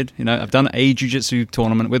competed. I've done a jiu-jitsu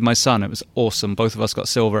tournament with my son. It was awesome. Both of us got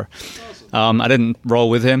silver. Awesome. I didn't roll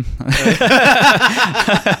with him.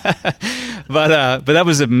 But that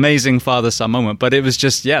was an amazing father-son moment. But it was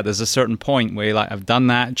just, there's a certain point where you're like, I've done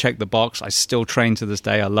that, checked the box. I still train to this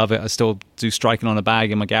day. I love it. I still do striking on a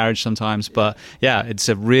bag in my garage sometimes. But it's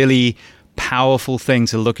a really powerful thing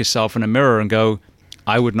to look yourself in a mirror and go,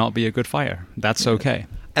 I would not be a good fighter. That's okay.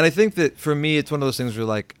 And I think that for me, it's one of those things where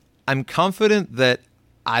like, I'm confident that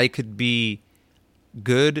I could be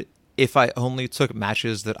good if I only took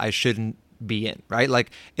matches that I shouldn't be in, right?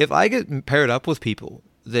 Like if I get paired up with people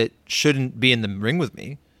that shouldn't be in the ring with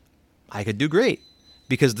me, I could do great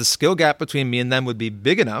because the skill gap between me and them would be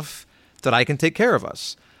big enough that I can take care of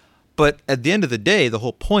us. But at the end of the day, the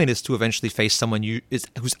whole point is to eventually face someone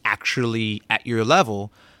who's actually at your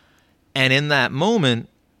level. And in that moment,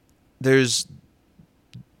 there's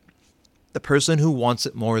the person who wants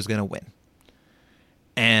it more is going to win.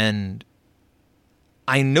 And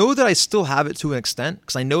I know that I still have it to an extent,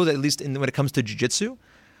 because I know that at least when it comes to jiu-jitsu,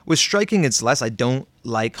 with striking, it's less. I don't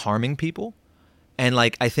like harming people. And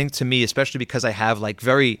like, I think to me, especially because I have like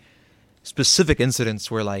very specific incidents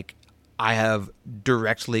where like, I have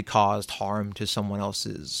directly caused harm to someone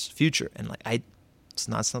else's future. And like, it's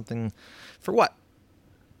not something for what?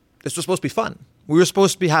 This was supposed to be fun. We were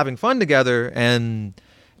supposed to be having fun together. And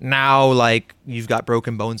now like you've got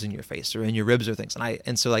broken bones in your face or in your ribs or things.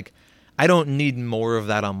 And so like, I don't need more of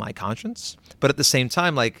that on my conscience. But at the same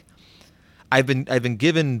time, like, I've been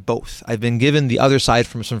given both. I've been given the other side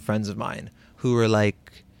from some friends of mine who are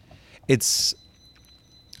like, it's,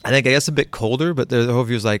 I guess a bit colder, but the whole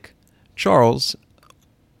view is like, Charles,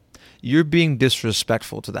 you're being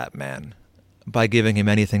disrespectful to that man by giving him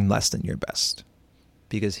anything less than your best,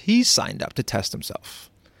 because he signed up to test himself.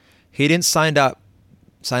 He didn't sign up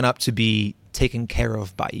to be taken care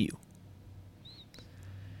of by you.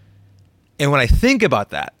 And when I think about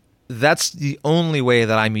that, that's the only way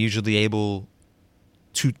that I'm usually able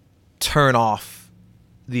to turn off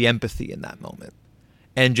the empathy in that moment.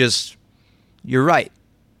 And just, you're right,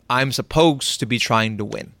 I'm supposed to be trying to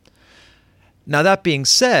win. Now, that being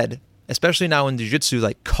said, especially now in jiu-jitsu,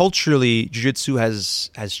 like culturally, jiu-jitsu has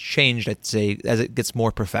changed, I'd say, as it gets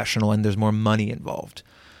more professional and there's more money involved.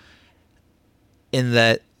 In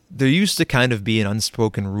that there used to kind of be an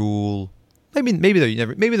unspoken rule. Maybe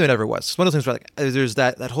there never was. It's one of those things where, like, there's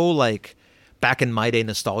that whole, like, back in my day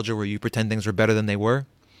nostalgia where you pretend things were better than they were.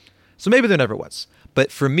 So maybe there never was.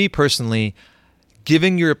 But for me personally,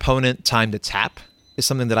 giving your opponent time to tap is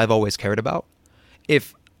something that I've always cared about.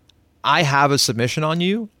 If I have a submission on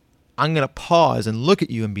you, I'm going to pause and look at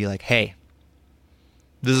you and be like, hey,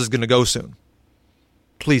 this is going to go soon.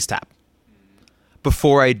 Please tap.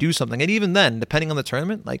 Before I do something. And even then, depending on the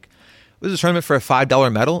tournament, like, this is a tournament for a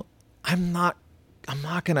 $5 medal, I'm not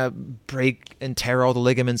going to break and tear all the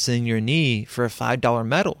ligaments in your knee for a $5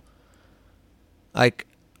 medal. Like,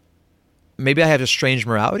 maybe I have a strange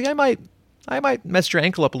morality. I might mess your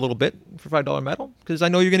ankle up a little bit for a $5 medal because I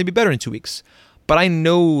know you're going to be better in 2 weeks. But I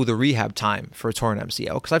know the rehab time for a torn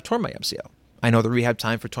MCL because I've torn my MCL. I know the rehab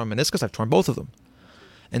time for torn meniscus. I've torn both of them.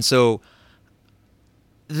 And so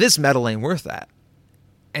this medal ain't worth that.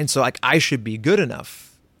 And so, like, I should be good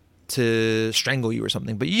enough to strangle you or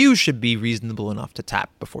something, but you should be reasonable enough to tap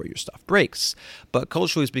before your stuff breaks. But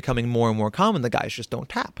culturally, it's becoming more and more common. The guys just don't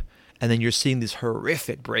tap. And then you're seeing these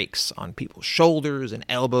horrific breaks on people's shoulders and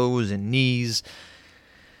elbows and knees.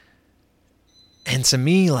 And to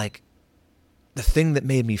me, like, the thing that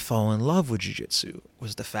made me fall in love with jiu-jitsu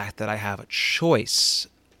was the fact that I have a choice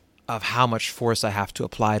of how much force I have to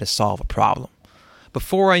apply to solve a problem.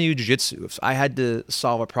 Before I knew jiu-jitsu, if I had to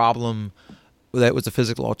solve a problem that was a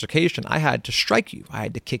physical altercation, I had to strike you. I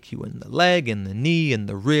had to kick you in the leg and the knee and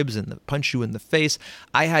the ribs and punch you in the face.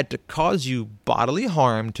 I had to cause you bodily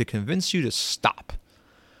harm to convince you to stop.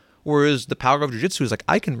 Whereas the power of jiu-jitsu is like,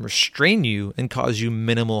 I can restrain you and cause you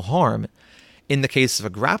minimal harm. In the case of a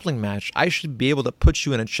grappling match, I should be able to put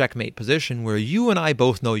you in a checkmate position where you and I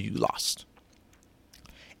both know you lost.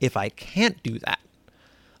 If I can't do that,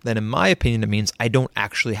 then in my opinion, it means I don't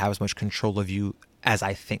actually have as much control of you as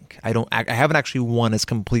I think. I haven't actually won as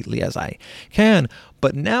completely as I can.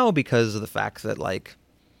 But now, because of the fact that, like,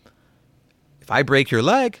 if I break your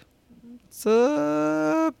leg, it's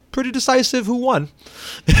pretty decisive who won.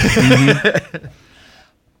 Mm-hmm.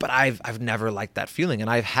 But I've never liked that feeling. And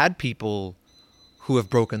I've had people who have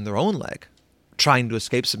broken their own leg trying to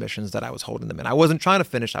escape submissions that I was holding them in. I wasn't trying to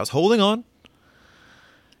finish. I was holding on.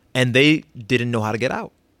 And they didn't know how to get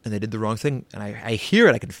out. And they did the wrong thing. And I hear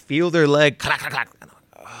it. I can feel their leg. Clack, clack, clack. And I'm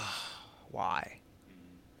like, oh, why?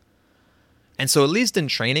 And so at least in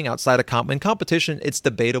training outside of in competition, it's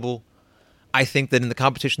debatable. I think that in the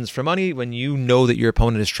competitions for money, when you know that your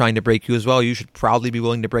opponent is trying to break you as well, you should probably be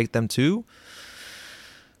willing to break them too.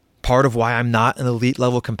 Part of why I'm not an elite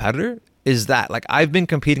level competitor is that, like, I've been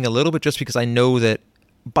competing a little bit just because I know that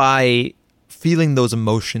by feeling those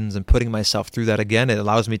emotions and putting myself through that again, it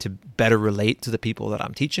allows me to better relate to the people that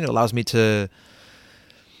I'm teaching. It allows me to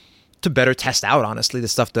better test out, honestly, the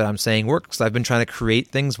stuff that I'm saying works. I've been trying to create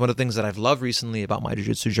things. One of the things that I've loved recently about my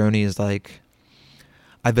jiu-jitsu journey is, like,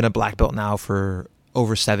 I've been a black belt now for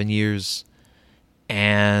over 7 years,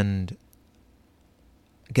 and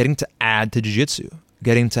getting to add to jiu-jitsu,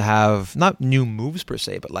 getting to have not new moves per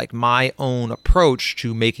se, but like my own approach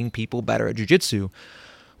to making people better at jiu-jitsu.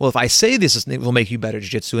 Well, if I say this will make you better at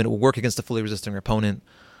jiu-jitsu and it will work against a fully resisting opponent,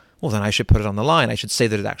 well, then I should put it on the line. I should say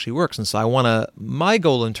that it actually works. And so my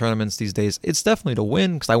goal in tournaments these days, it's definitely to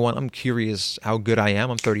win because I'm curious how good I am.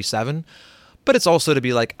 I'm 37. But it's also to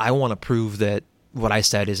be like, I want to prove that what I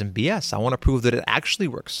said isn't BS. I want to prove that it actually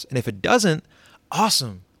works. And if it doesn't,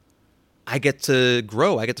 awesome. I get to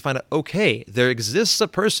grow. I get to find out, okay, there exists a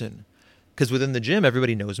person. Because within the gym,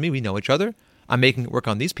 everybody knows me. We know each other. I'm making it work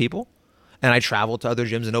on these people. And I travel to other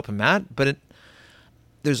gyms in open mat. But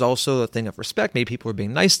there's also a thing of respect. Maybe people are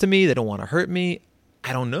being nice to me. They don't want to hurt me.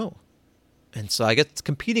 I don't know. And so I get to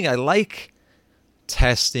competing. I like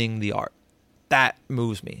testing the art. That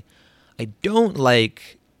moves me. I don't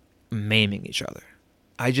like maiming each other.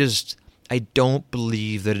 I don't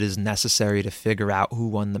believe that it is necessary to figure out who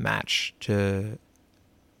won the match to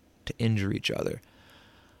injure each other.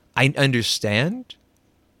 I understand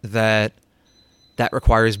that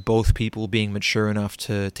requires both people being mature enough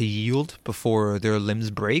to yield before their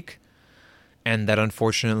limbs break, and that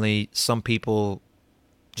unfortunately some people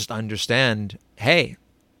just understand, hey,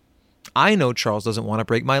 I know Charles doesn't want to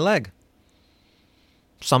break my leg,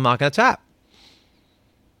 so I'm not going to tap.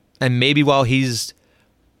 And maybe while he's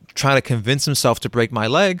trying to convince himself to break my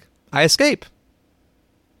leg, I escape.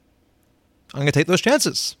 I'm going to take those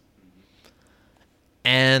chances.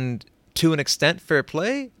 And to an extent, fair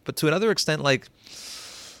play, but to another extent, like,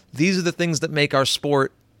 these are the things that make our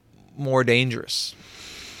sport more dangerous.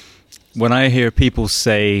 When I hear people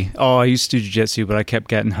say, oh, I used to do jiu-jitsu, but I kept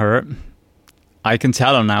getting hurt, I can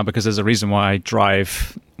tell them now because there's a reason why I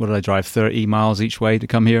drive, 30 miles each way to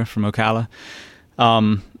come here from Ocala.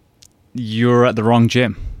 You're at the wrong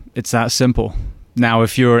gym. It's that simple. Now,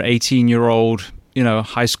 if you're an 18-year-old,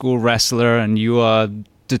 high school wrestler and you are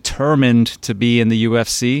determined to be in the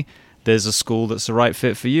UFC, there's a school that's the right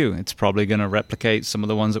fit for you. It's probably going to replicate some of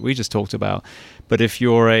the ones that we just talked about. But if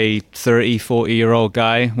you're a 30, 40-year-old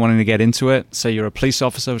guy wanting to get into it, say you're a police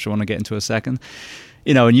officer, which I want to get into a second,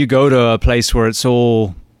 and you go to a place where it's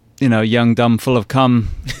all, young, dumb, full of cum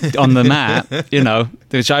on the mat,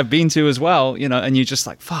 which I've been to as well, and you're just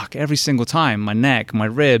like, fuck, every single time, my neck, my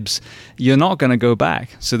ribs, you're not going to go back.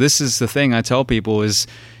 So this is the thing I tell people is,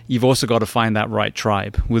 you've also got to find that right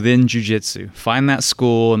tribe within jiu-jitsu. Find that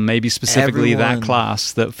school and maybe specifically that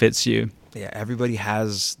class that fits you. Yeah, everybody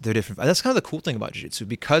has their different... That's kind of the cool thing about jiu-jitsu,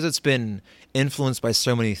 because it's been influenced by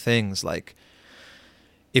so many things. Like,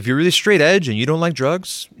 if you're really straight edge and you don't like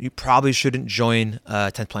drugs, you probably shouldn't join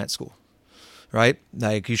a 10 plant school, right?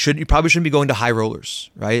 Like, you probably shouldn't be going to high rollers,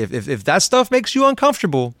 right? If that stuff makes you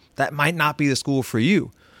uncomfortable, that might not be the school for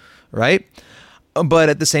you, right? But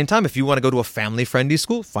at the same time, if you want to go to a family-friendly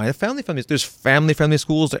school, find a family-friendly. There's family-friendly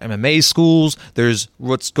schools, there are MMA schools, there's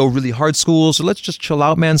let's go really hard schools, so let's just chill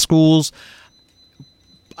out, man, schools.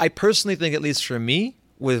 I personally think, at least for me,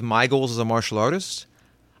 with my goals as a martial artist,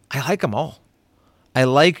 I like them all. I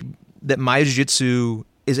like that my jiu-jitsu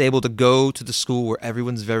is able to go to the school where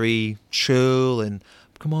everyone's very chill and,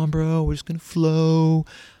 come on, bro, we're just going to flow.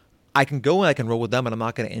 I can go and I can roll with them and I'm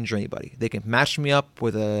not going to injure anybody. They can match me up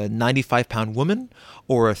with a 95-pound woman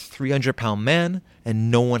or a 300-pound man and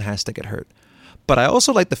no one has to get hurt. But I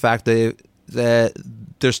also like the fact that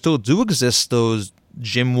there still do exist those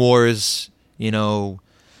gym wars,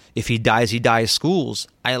 if he dies schools.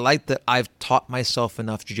 I like that I've taught myself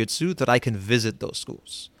enough jiu-jitsu that I can visit those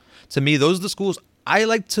schools. To me, those are the schools. I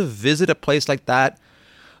like to visit a place like that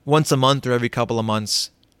once a month or every couple of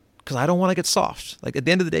months, because I don't want to get soft. Like, at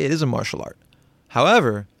the end of the day, it is a martial art.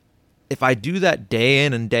 However, if I do that day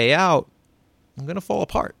in and day out, I'm going to fall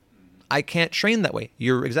apart. I can't train that way.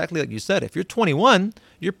 You're exactly like you said. If you're 21,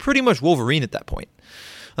 you're pretty much Wolverine at that point.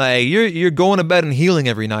 Like, you're going to bed and healing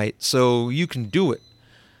every night, so you can do it.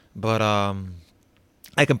 But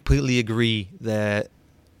I completely agree that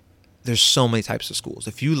there's so many types of schools.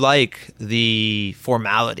 If you like the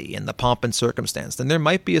formality and the pomp and circumstance, then there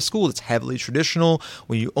might be a school that's heavily traditional,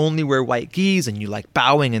 where you only wear white gis and you like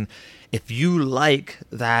bowing. And if you like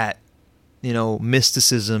that,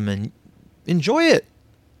 mysticism, and enjoy it.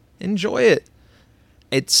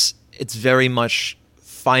 It's very much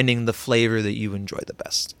finding the flavor that you enjoy the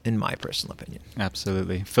best, in my personal opinion.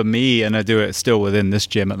 Absolutely. For me, and I do it still within this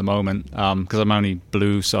gym at the moment, because I'm only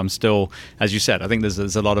blue, so I'm still, as you said, I think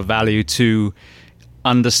there's a lot of value to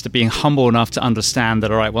being humble enough to understand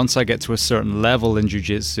that, all right, once I get to a certain level in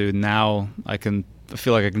jiu-jitsu, now I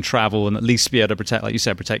feel like I can travel and at least be able to protect, like you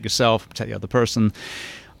said, protect yourself, protect the other person.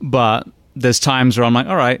 But there's times where I'm like,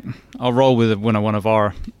 all right, I'll roll with one of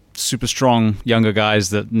our super strong younger guys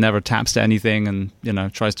that never taps to anything and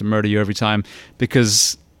tries to murder you every time,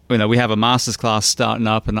 because we have a master's class starting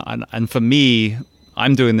up, and for me,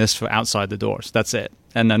 I'm doing this for outside the doors. That's it.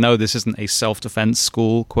 And I know this isn't a self-defense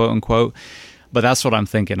school, quote unquote, but that's what I'm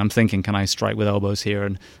thinking. I'm thinking, can I strike with elbows here?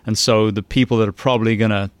 And so the people that are probably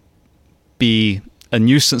going to be a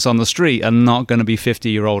nuisance on the street are not going to be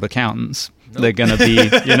 50-year-old accountants. Nope. They're going to be,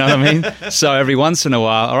 you know what I mean? So every once in a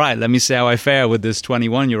while, all right, let me see how I fare with this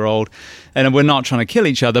 21-year-old. And we're not trying to kill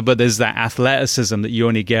each other, but there's that athleticism that you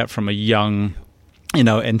only get from a young,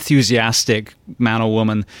 enthusiastic man or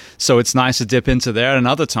woman. So it's nice to dip into there. And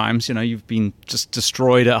other times, you've been just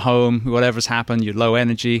destroyed at home, whatever's happened, you're low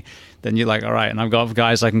energy. Then you're like, all right, and I've got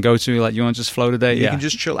guys I can go to, like, you want to just flow today? You can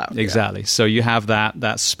just chill out. Exactly. Yeah. So you have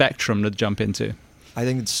that spectrum to jump into. I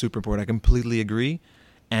think it's super important. I completely agree.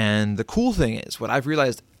 And the cool thing is, what I've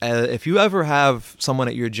realized, if you ever have someone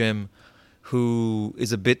at your gym who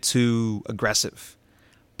is a bit too aggressive,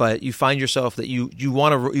 but you find yourself that you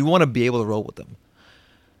want to be able to roll with them.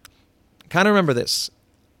 Kind of remember this.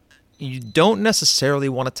 You don't necessarily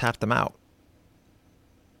want to tap them out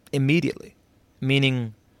immediately.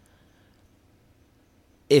 Meaning,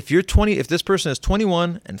 if this person is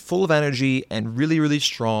 21 and full of energy and really, really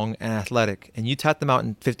strong and athletic, and you tap them out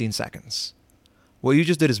in 15 seconds, what you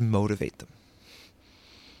just did is motivate them.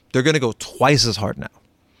 They're going to go twice as hard now.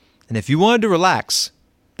 And if you wanted to relax,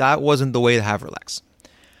 that wasn't the way to have relax.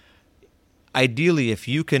 Ideally, if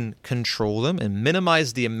you can control them and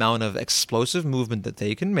minimize the amount of explosive movement that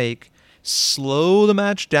they can make, slow the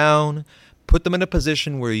match down, put them in a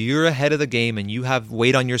position where you're ahead of the game and you have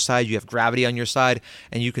weight on your side, you have gravity on your side,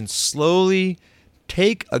 and you can slowly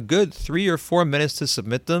take a good 3 or 4 minutes to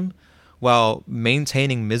submit them while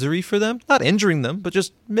maintaining misery for them, not injuring them, but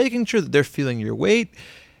just making sure that they're feeling your weight.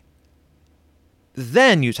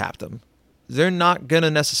 Then you tap them. They're not going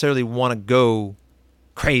to necessarily want to go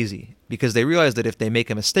crazy because they realize that if they make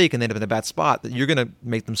a mistake and they end up in a bad spot, that you're going to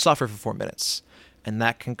make them suffer for 4 minutes. And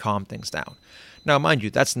that can calm things down. Now, mind you,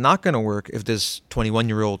 that's not going to work if this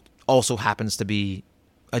 21-year-old also happens to be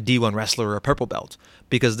a D1 wrestler or a purple belt,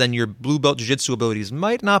 because then your blue belt jiu-jitsu abilities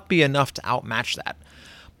might not be enough to outmatch that.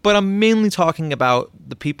 But I'm mainly talking about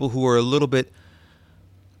the people who are a little bit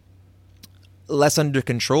less under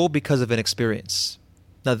control because of inexperience.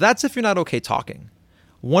 Now, that's if you're not okay talking.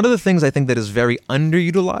 One of the things I think that is very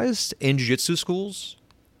underutilized in jiu-jitsu schools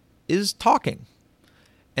is talking.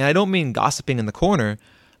 And I don't mean gossiping in the corner.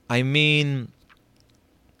 I mean,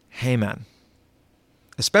 hey man,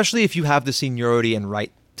 especially if you have the seniority and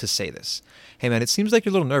right to say this. Hey man, it seems like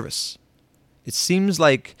you're a little nervous. It seems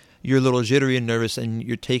like you're a little jittery and nervous and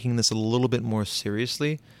you're taking this a little bit more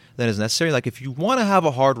seriously than is necessary. Like if you want to have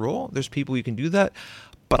a hard roll, there's people you can do that.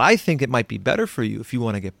 But I think it might be better for you if you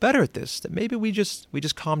want to get better at this, that maybe we just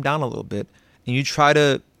calm down a little bit and you try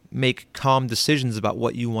to make calm decisions about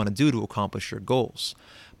what you want to do to accomplish your goals.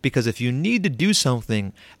 Because if you need to do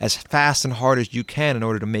something as fast and hard as you can in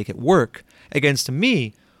order to make it work against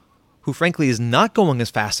me, who frankly is not going as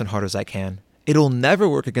fast and hard as I can, it'll never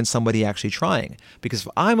work against somebody actually trying. Because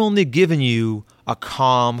if I'm only giving you a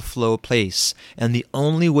calm flow place, and the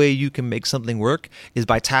only way you can make something work is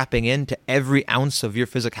by tapping into every ounce of your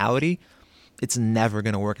physicality, it's never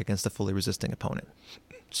going to work against a fully resisting opponent.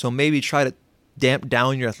 So maybe try to damp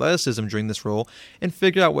down your athleticism during this roll and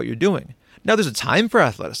figure out what you're doing. Now, there's a time for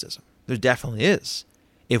athleticism. There definitely is.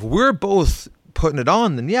 If we're both putting it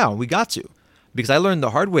on, then yeah, we got to. Because I learned the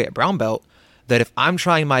hard way at brown belt that if I'm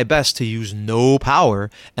trying my best to use no power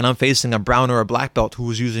and I'm facing a brown or a black belt who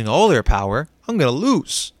is using all their power, I'm going to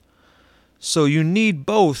lose. So you need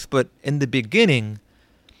both, but in the beginning,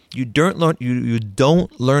 you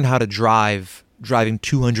don't learn how to drive driving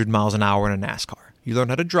 200 miles an hour in a NASCAR. You learn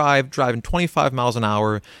how to drive driving 25 miles an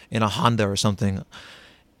hour in a Honda or something,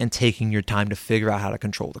 and taking your time to figure out how to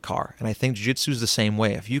control the car. And I think jiu-jitsu is the same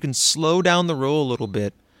way. If you can slow down the roll a little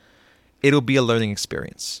bit, it'll be a learning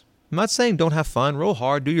experience. I'm not saying don't have fun, roll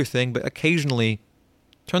hard, do your thing, but occasionally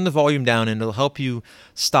turn the volume down and it'll help you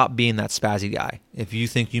stop being that spazzy guy if you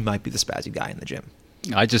think you might be the spazzy guy in the gym.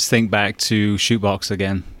 I just think back to shootbox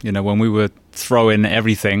again. You know, when we were throwing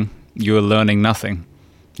everything, you were learning nothing.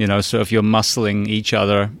 You know, so if you're muscling each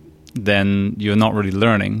other, then you're not really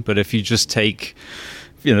learning. But if you just take,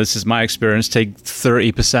 you know, this is my experience, take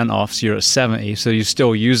 30% off, so you're at 70, so you're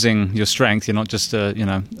still using your strength, you're not just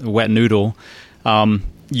a wet noodle.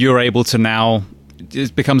 You're able to now,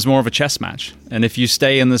 it becomes more of a chess match. And if you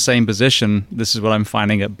stay in the same position, this is what I'm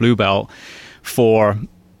finding at blue belt, for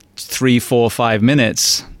 3, 4, 5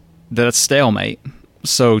 minutes, that's stalemate.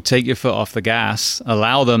 So take your foot off the gas,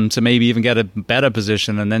 allow them to maybe even get a better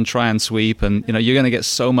position and then try and sweep. And you're going to get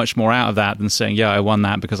so much more out of that than saying, yeah, I won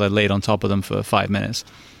that because I laid on top of them for 5 minutes.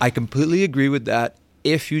 I completely agree with that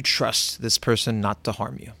if you trust this person not to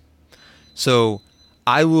harm you. So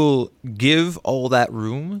I will give all that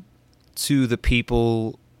room to the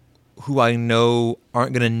people who I know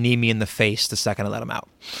aren't going to knee me in the face the second I let them out.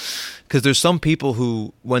 Because there's some people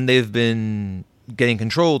who, when they've been getting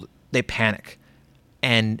controlled, they panic.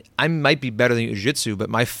 And I might be better than you at jiu-jitsu, but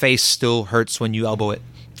my face still hurts when you elbow it.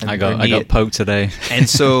 I got poked today. And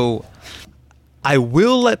so I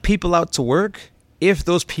will let people out to work if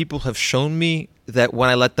those people have shown me that when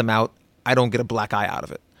I let them out, I don't get a black eye out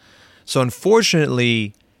of it. So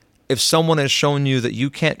unfortunately, if someone has shown you that you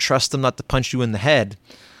can't trust them not to punch you in the head,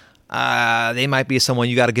 they might be someone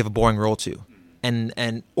you got to give a boring roll to.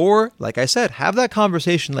 Or, like I said, have that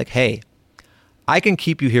conversation like, hey, I can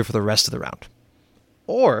keep you here for the rest of the round.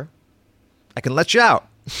 Or I can let you out.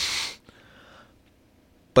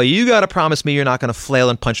 but you got to promise me you're not going to flail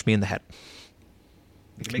and punch me in the head.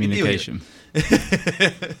 Communication.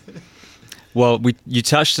 Well, you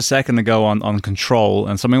touched a second ago on control,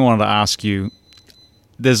 and something I wanted to ask you.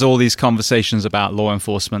 There's all these conversations about law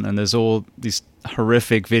enforcement, and there's all these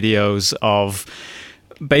horrific videos of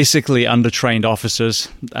basically undertrained officers.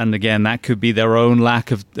 And again, that could be their own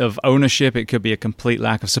lack of ownership. It could be a complete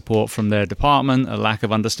lack of support from their department, a lack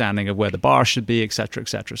of understanding of where the bar should be, et cetera, et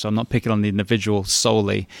cetera. So I'm not picking on the individual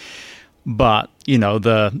solely. But, you know,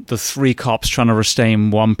 the three cops trying to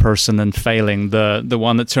restrain one person and failing, the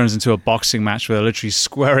one that turns into a boxing match where they're literally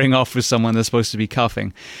squaring off with someone they're supposed to be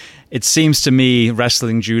cuffing. It seems to me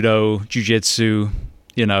wrestling, judo, jiu-jitsu,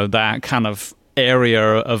 you know, that kind of area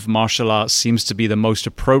of martial arts seems to be the most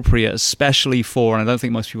appropriate, especially for, and I don't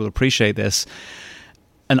think most people appreciate this,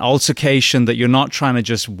 an altercation that you're not trying to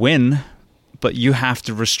just win, but you have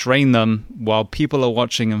to restrain them while people are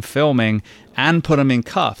watching and filming and put them in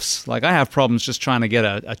cuffs. Like, I have problems just trying to get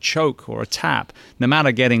a choke or a tap, no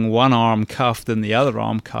matter getting one arm cuffed and the other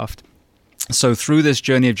arm cuffed. So through this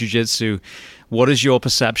journey of jiu-jitsu, what is your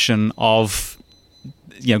perception of,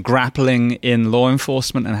 you know, grappling in law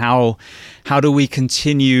enforcement, and how do we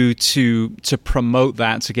continue to promote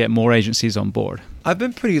that to get more agencies on board? I've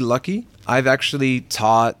been pretty lucky. I've actually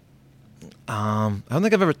taught. I don't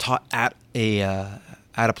think I've ever taught at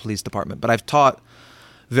a police department, but I've taught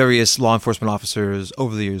various law enforcement officers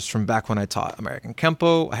over the years. From back when I taught American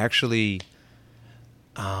Kempo, I actually,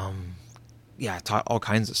 I taught all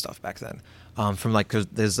kinds of stuff back then. Cause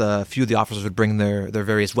there's a few of the officers would bring their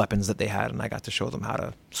various weapons that they had, and I got to show them how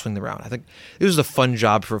to swing them around. I think it was a fun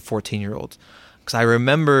job for a 14-year-old, because I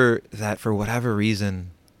remember that for whatever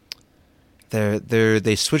reason,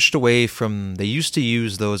 they switched away from. They used to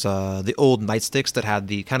use those the old nightsticks that had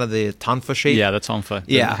the kind of the tonfa shape. Yeah, the tonfa.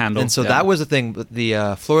 Yeah, handle. And so that was the thing. But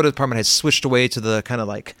the Florida department had switched away to the kind of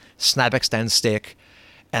like snap extend stick,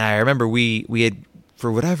 and I remember we had,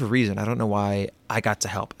 for whatever reason, I don't know why, I got to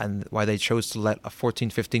help, and why they chose to let a 14,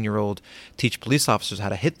 15-year-old teach police officers how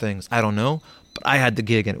to hit things, I don't know, but I had the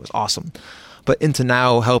gig and it was awesome. But into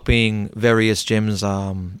now helping various gyms,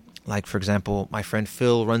 like for example, my friend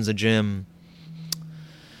Phil runs a gym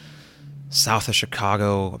south of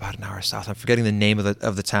Chicago, about an hour south. I'm forgetting the name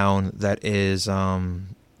of the town, that is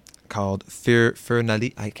called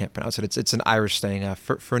Fernali. I can't pronounce it. It's an Irish thing.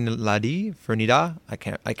 Fernida.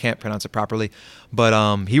 I can't pronounce it properly.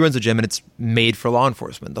 But he runs a gym, and it's made for law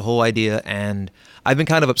enforcement. The whole idea, and I've been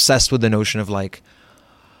kind of obsessed with the notion of like,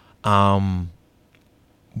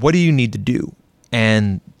 what do you need to do?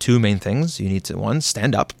 And two main things. You need to, one,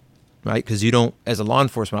 stand up, right? Because you don't, as a law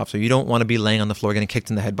enforcement officer, you don't want to be laying on the floor getting kicked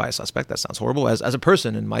in the head by a suspect. That sounds horrible. As a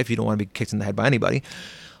person in life, you don't want to be kicked in the head by anybody.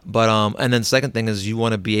 But and then the second thing is you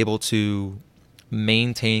want to be able to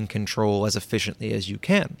maintain control as efficiently as you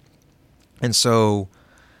can. And so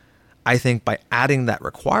I think by adding that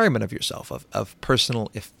requirement of yourself, of personal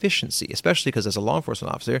efficiency, especially because as a law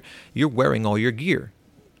enforcement officer, you're wearing all your gear,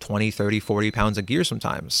 20, 30, 40 pounds of gear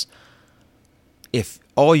sometimes. If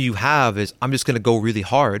all you have is, I'm just going to go really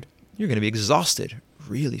hard, you're going to be exhausted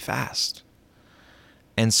really fast.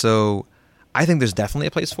 And so I think there's definitely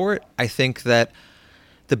a place for it. I think that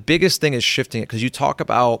the biggest thing is shifting it, because you talk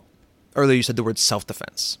about, earlier you said the word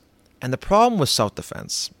self-defense. And the problem with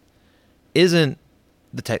self-defense isn't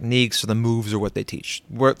the techniques or the moves or what they teach.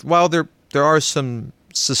 While there are some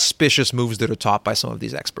suspicious moves that are taught by some of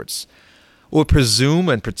these experts, we'll presume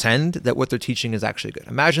and pretend that what they're teaching is actually good.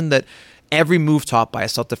 Imagine that every move taught by a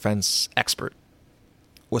self-defense expert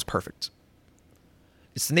was perfect.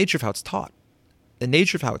 It's the nature of how it's taught. The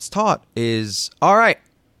nature of how it's taught is, all right,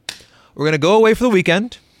 we're going to go away for the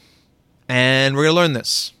weekend, and we're going to learn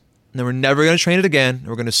this. And then we're never going to train it again, and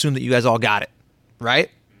we're going to assume that you guys all got it.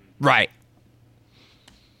 Right? Right.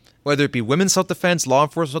 Whether it be women's self-defense, law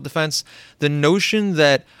enforcement self-defense, the notion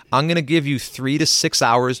that I'm going to give you 3 to 6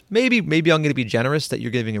 hours, maybe I'm going to be generous, that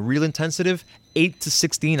you're giving a real intensive 8 to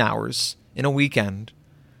 16 hours in a weekend,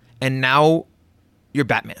 and now you're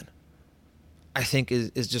Batman, I think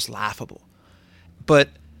is just laughable. But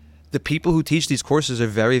the people who teach these courses are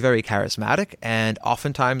very, very charismatic, and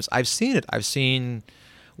oftentimes I've seen it. I've seen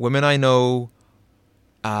women I know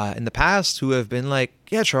in the past who have been like,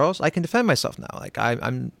 "Yeah, Charles, I can defend myself now. Like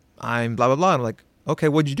I'm blah blah blah." And I'm like, "Okay,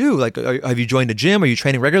 what'd you do? Like, have you joined a gym? Are you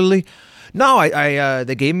training regularly?" No, I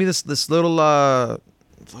they gave me this little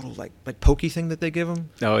like pokey thing that they give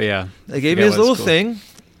them. Oh yeah, they gave me this little thing,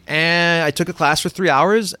 and I took a class for 3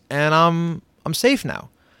 hours, and I'm safe now.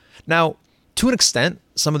 Now, to an extent,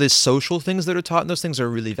 some of these social things that are taught in those things are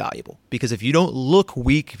really valuable, because if you don't look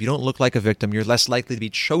weak, if you don't look like a victim, you're less likely to be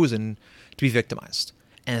chosen to be victimized.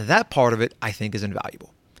 And that part of it, I think, is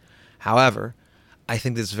invaluable. However, I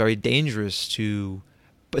think it's very dangerous to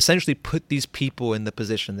essentially put these people in the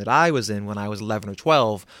position that I was in when I was 11 or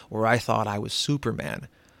 12, where I thought I was Superman,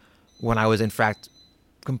 when I was in fact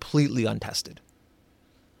completely untested.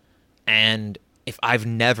 And if I've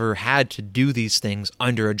never had to do these things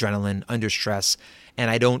under adrenaline, under stress, and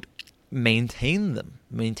I don't maintain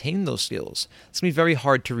those skills, it's going to be very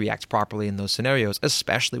hard to react properly in those scenarios,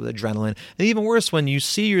 especially with adrenaline. And even worse, when you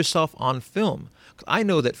see yourself on film. I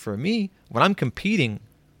know that for me, when I'm competing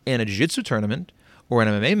in a jiu-jitsu tournament or an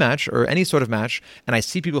MMA match or any sort of match, and I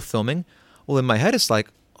see people filming, well, in my head it's like,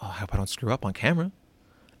 oh, I hope I don't screw up on camera.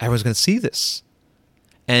 Everyone's going to see this.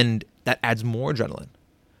 And that adds more adrenaline.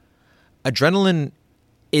 Adrenaline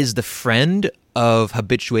is the friend of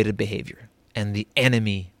habituated behavior and the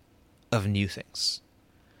enemy of new things.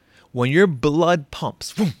 When your blood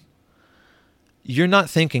pumps, boom, you're not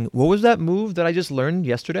thinking, what was that move that I just learned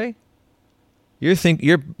yesterday? You're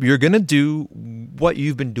going to do what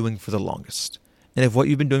you've been doing for the longest. And if what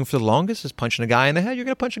you've been doing for the longest is punching a guy in the head, you're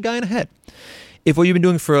going to punch a guy in the head. If what you've been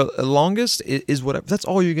doing for the longest is whatever, that's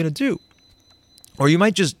all you're going to do. Or you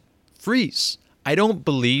might just freeze. I don't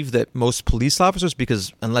believe that most police officers,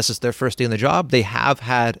 because unless it's their first day on the job, they have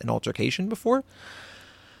had an altercation before.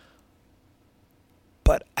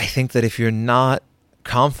 But I think that if you're not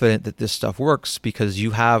confident that this stuff works because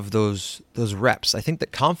you have those reps, I think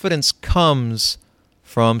that confidence comes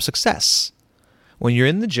from success. When you're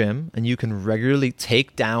in the gym and you can regularly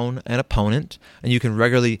take down an opponent and you can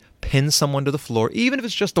regularly pin someone to the floor, even if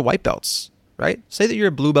it's just the white belts, right? Say that you're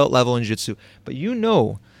a blue belt level in jiu-jitsu, but you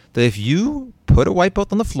know that if you put a white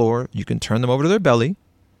belt on the floor, you can turn them over to their belly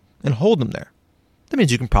and hold them there. That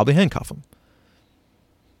means you can probably handcuff them.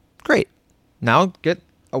 Great. Now get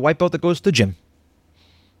a white belt that goes to the gym.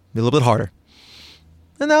 Be a little bit harder.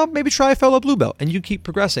 And now maybe try a fellow blue belt and you keep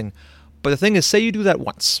progressing. But the thing is, say you do that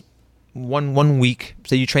once. One week,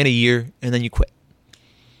 say you train a year and then you quit.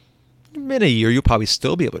 In a year, you'll probably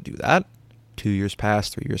still be able to do that. 2 years pass,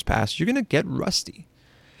 3 years pass. You're going to get rusty.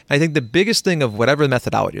 I think the biggest thing of whatever the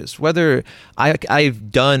methodology is, whether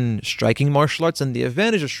I've done striking martial arts, and the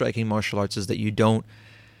advantage of striking martial arts is that you don't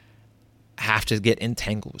have to get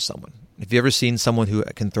entangled with someone. If you've ever seen someone who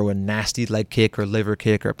can throw a nasty leg kick or liver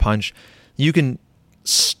kick or punch, you can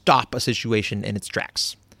stop a situation in its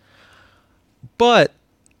tracks. But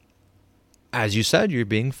as you said, you're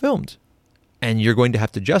being filmed, and you're going to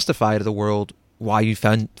have to justify to the world why you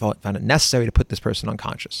found it necessary to put this person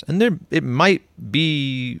unconscious. And it might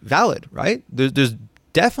be valid, right? There's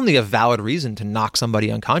definitely a valid reason to knock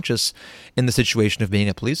somebody unconscious in the situation of being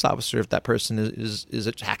a police officer if that person is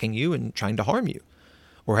attacking you and trying to harm you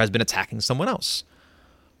or has been attacking someone else.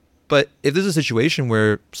 But if there's a situation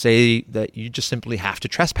where, say, that you just simply have to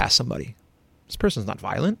trespass somebody, this person's not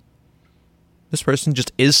violent. This person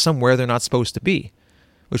just is somewhere they're not supposed to be,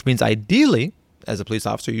 which means ideally, as a police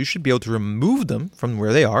officer, you should be able to remove them from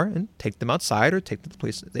where they are and take them outside or take them to the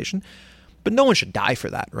police station. But no one should die for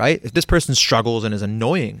that, right? If this person struggles and is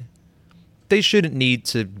annoying, they shouldn't need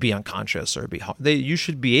to be unconscious or you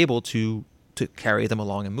should be able to carry them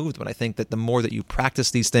along and move them. And I think that the more that you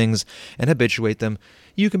practice these things and habituate them,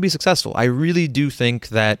 you can be successful. I really do think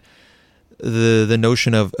that the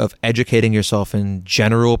notion of educating yourself in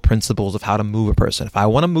general principles of how to move a person. If I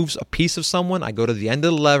want to move a piece of someone, I go to the end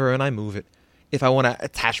of the lever and I move it. If I want to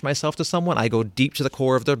attach myself to someone, I go deep to the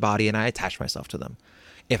core of their body and I attach myself to them.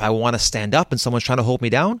 If I want to stand up and someone's trying to hold me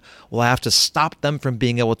down, well, I have to stop them from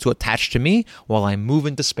being able to attach to me while I move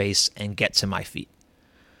into space and get to my feet.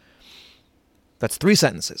 That's 3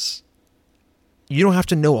 sentences. You don't have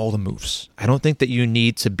to know all the moves. I don't think that you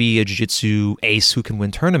need to be a jiu-jitsu ace who can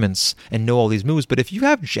win tournaments and know all these moves. But if you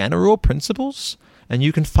have general principles and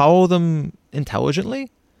you can follow them intelligently,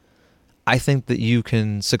 I think that you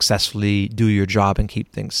can successfully do your job and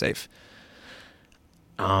keep things safe.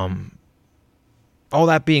 All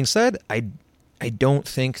that being said, I don't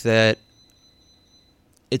think that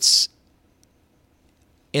it's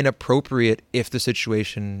inappropriate if the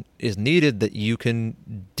situation is needed that you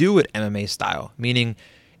can do it MMA style. Meaning,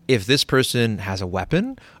 if this person has a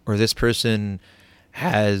weapon or this person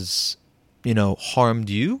has, harmed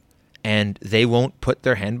you and they won't put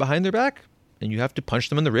their hand behind their back and you have to punch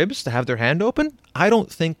them in the ribs to have their hand open, I don't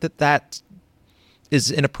think that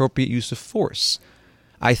is inappropriate use of force.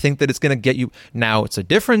 I think that it's going to get you. Now, it's a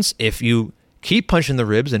difference if you keep punching the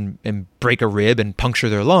ribs and break a rib and puncture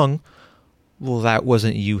their lung. Well, that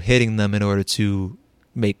wasn't you hitting them in order to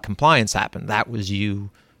make compliance happen. That was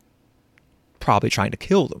you probably trying to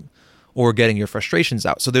kill them or getting your frustrations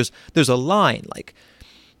out. So there's a line. Like,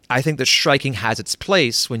 I think that striking has its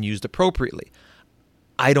place when used appropriately.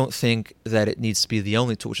 I don't think that it needs to be the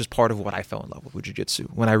only tool, which is part of what I fell in love with jiu-jitsu.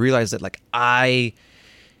 When I realized that like I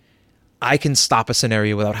can stop a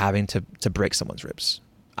scenario without having to break someone's ribs.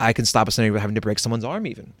 I can stop a scenario without having to break someone's arm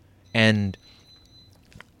even. And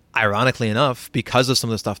ironically enough, because of some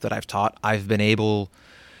of the stuff that I've taught, I've been able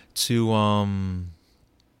to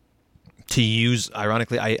use,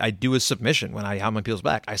 ironically, I do a submission when I have my people's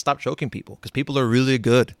back. I stop choking people because people are really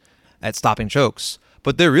good at stopping chokes,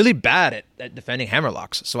 but they're really bad at defending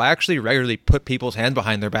hammerlocks. So I actually regularly put people's hands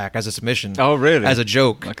behind their back as a submission. Oh, really? As a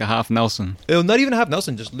joke. Like a half Nelson. Not even a half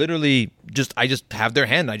Nelson, just literally, I just have their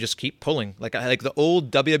hand and I just keep pulling. Like the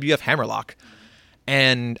old WWF hammerlock.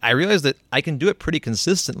 And I realized that I can do it pretty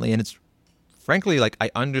consistently, and it's frankly, like, I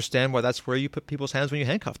understand why that's where you put people's hands when you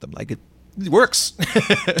handcuff them. Like, it works.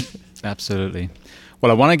 Absolutely.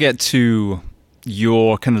 Well, I want to get to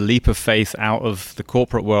your kind of leap of faith out of the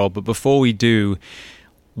corporate world, but before we do,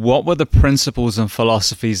 what were the principles and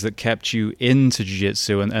philosophies that kept you into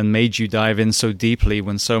jiu-jitsu and made you dive in so deeply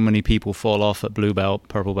when so many people fall off at blue belt,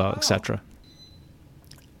 purple belt, etc.?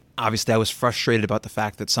 Obviously, I was frustrated about the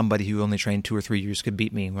fact that somebody who only trained 2 or 3 years could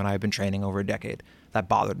beat me when I had been training over a decade. That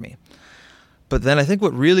bothered me. But then I think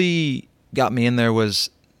what really got me in there was,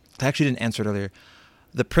 I actually didn't answer it earlier,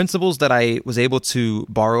 the principles that I was able to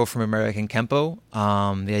borrow from American Kempo,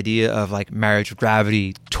 the idea of like marriage of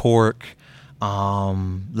gravity, torque,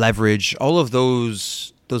 leverage, all of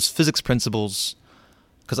those physics principles,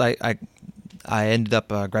 because I ended up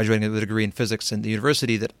graduating with a degree in physics in the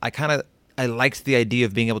university, that I liked the idea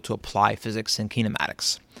of being able to apply physics and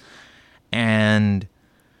kinematics. And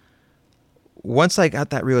once I got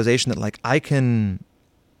that realization that like I can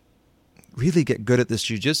really get good at this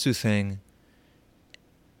jiu-jitsu thing,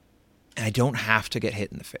 and I don't have to get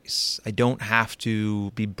hit in the face. I don't have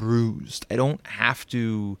to be bruised. I don't have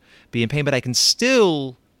to be in pain, but I can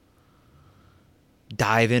still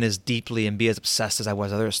dive in as deeply and be as obsessed as I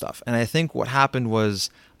was other stuff. And I think what happened was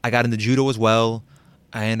I got into judo as well.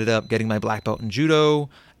 I ended up getting my black belt in judo,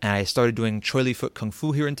 and I started doing Choi Li Foot Kung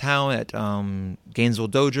Fu here in town at Gainesville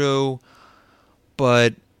Dojo.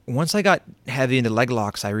 But once I got heavy into leg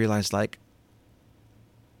locks, I realized like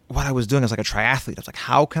what I was doing was like a triathlete. I was like,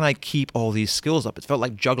 how can I keep all these skills up? It felt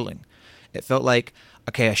like juggling. It felt like,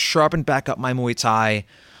 okay, I sharpened back up my Muay Thai,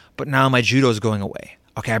 but now my judo is going away.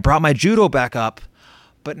 Okay, I brought my judo back up,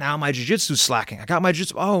 but now my jiu-jitsu's slacking. I got my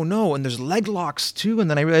jiu-jitsu. Oh no, and there's leg locks too.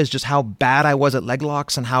 And then I realized just how bad I was at leg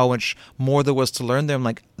locks and how much more there was to learn there. I'm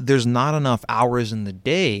like, there's not enough hours in the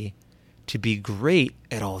day to be great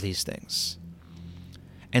at all these things.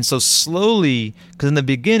 And so slowly, because in the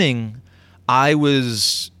beginning, I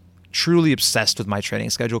was truly obsessed with my training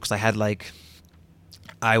schedule because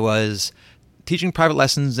I was teaching private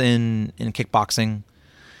lessons in kickboxing.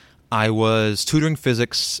 I was tutoring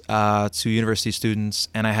physics to university students,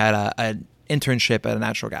 and I had an internship at a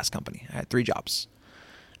natural gas company. I had 3 jobs.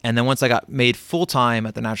 And then once I got made full-time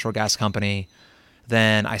at the natural gas company,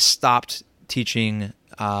 then I stopped teaching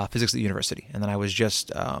physics at the university. And then I was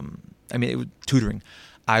just, it was tutoring.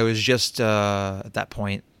 I was just, at that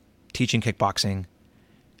point, teaching kickboxing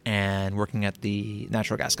and working at the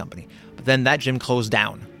natural gas company. But then that gym closed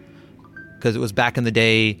down because it was back in the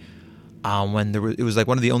day when it was like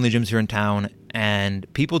one of the only gyms here in town,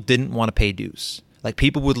 and people didn't want to pay dues. Like,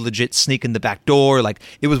 people would legit sneak in the back door. Like,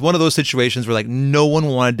 it was one of those situations where like no one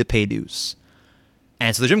wanted to pay dues.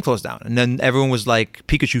 And so the gym closed down, and then everyone was like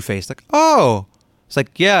Pikachu faced, like, oh, it's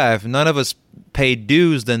like, yeah, if none of us pay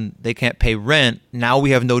dues, then they can't pay rent. Now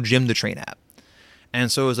we have no gym to train at. And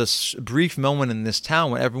so it was a brief moment in this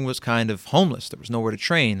town when everyone was kind of homeless. There was nowhere to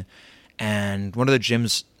train. And one of the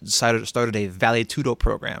gyms decided to start a Vale Tudo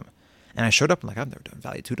program. And I showed up, I'm like, I've never done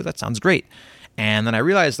Vale Tudo. That sounds great. And then I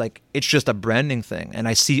realized, like, it's just a branding thing. And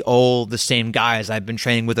I see all the same guys I've been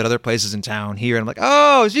training with at other places in town here. And I'm like,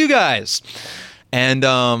 oh, it's you guys. And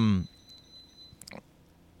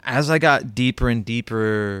as I got deeper and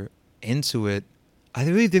deeper into it, I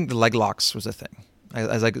really think the leg locks was a thing.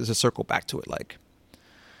 As a circle back to it, like,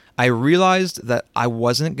 I realized that I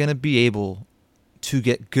wasn't going to be able to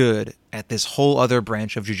get good at this whole other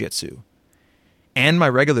branch of jiu-jitsu and my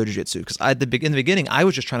regular jiu-jitsu, because in the beginning, I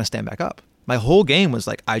was just trying to stand back up. My whole game was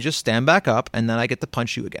like, I just stand back up and then I get to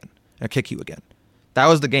punch you again or kick you again. That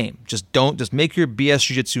was the game. Just make your BS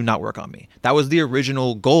jiu-jitsu not work on me. That was the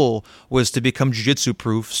original goal, was to become jiu-jitsu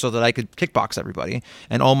proof so that I could kickbox everybody,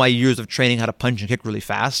 and all my years of training how to punch and kick really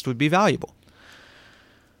fast would be valuable.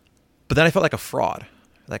 But then I felt like a fraud.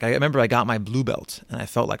 Like, I remember I got my blue belt and I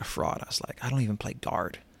felt like a fraud. I was like, I don't even play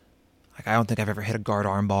guard. Like, I don't think I've ever hit a guard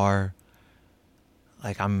arm bar.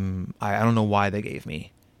 Like, I don't know why they gave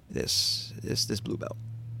me this blue belt.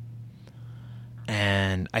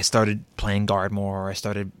 And I started playing guard more.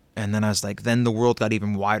 And then I was like, then the world got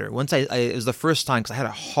even wider. Once it was the first time, because I had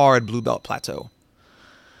a hard blue belt plateau.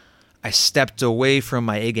 I stepped away from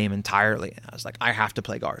my A game entirely. I was like, I have to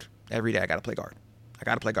play guard. Every day I got to play guard. I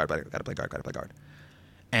got to play guard.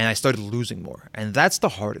 And I started losing more. And that's the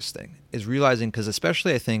hardest thing, is realizing, because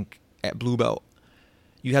especially I think at blue belt,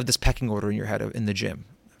 you have this pecking order in your head in the gym.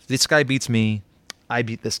 If this guy beats me, I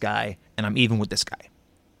beat this guy, and I'm even with this guy.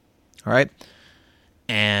 All right?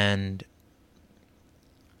 And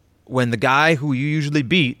when the guy who you usually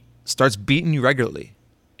beat starts beating you regularly,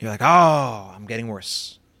 you're like, oh, I'm getting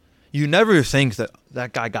worse. You never think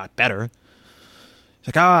that guy got better. It's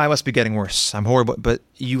like, I must be getting worse. I'm horrible. But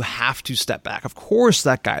you have to step back. Of course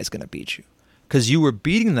that guy's going to beat you, because you were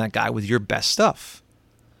beating that guy with your best stuff.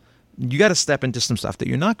 You got to step into some stuff that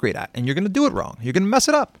you're not great at, and you're going to do it wrong. You're going to mess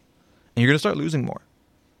it up, and you're going to start losing more.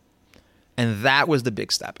 And that was the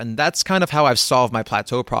big step. And that's kind of how I've solved my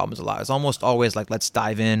plateau problems a lot. It's almost always like, let's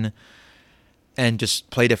dive in and just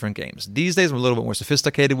play different games. These days, I'm a little bit more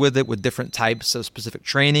sophisticated with it, with different types of specific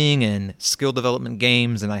training and skill development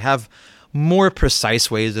games. And I have more precise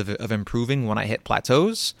ways of improving when I hit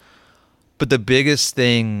plateaus. But the biggest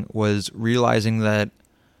thing was realizing that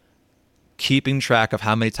keeping track of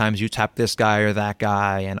how many times you tap this guy or that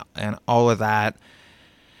guy and all of that,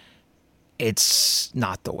 it's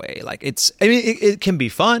not the way. Like, it can be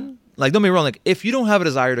fun. Like, don't be wrong. Like, if you don't have a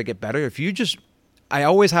desire to get better, I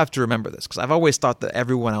always have to remember this, because I've always thought that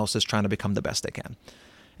everyone else is trying to become the best they can.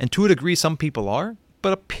 And to a degree, some people are,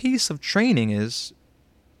 but a piece of training is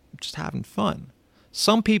just having fun.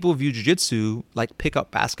 Some people view jiu-jitsu like pickup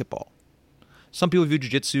basketball. Some people view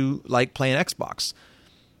jiu-jitsu like playing Xbox.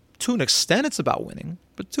 To an extent, it's about winning,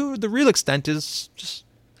 but to the real extent is just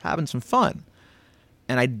having some fun.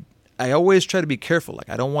 And I always try to be careful. Like,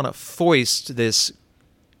 I don't want to foist this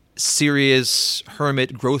serious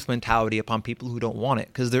hermit growth mentality upon people who don't want it,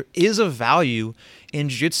 because there is a value in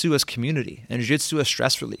jiu-jitsu as community and jiu-jitsu as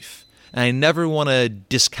stress relief. And I never want to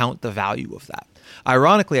discount the value of that.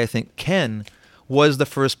 Ironically, I think Ken was the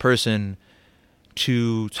first person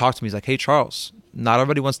to talk to me. He's like, hey, Charles, not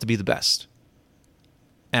everybody wants to be the best.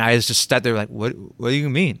 And I just sat there like, what do you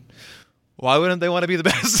mean? Why wouldn't they want to be the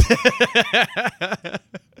best?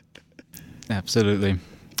 Absolutely.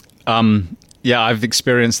 Yeah, I've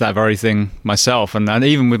experienced that very thing myself. And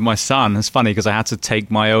even with my son, it's funny because I had to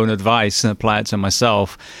take my own advice and apply it to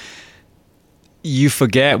myself. You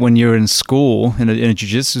forget when you're in school, in a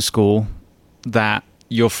jiu-jitsu school, that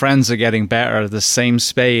your friends are getting better at the same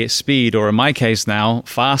speed, or in my case now,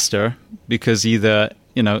 faster, because either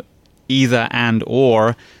and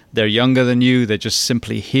or they're younger than you, they just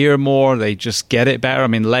simply hear more, they just get it better. I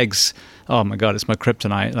mean, legs, oh my God, it's my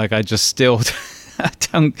kryptonite. Like, I just still...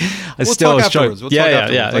 We'll talk afterwards.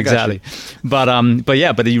 Yeah, exactly.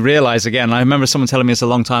 But you realize, again, I remember someone telling me this a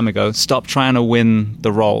long time ago, stop trying to win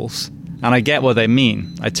the roles. And I get what they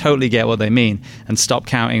mean. I totally get what they mean. And stop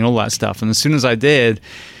counting all that stuff. And as soon as I did,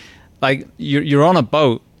 like, you're on a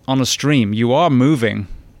boat, on a stream, you are moving.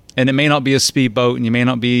 And it may not be a speedboat, and you may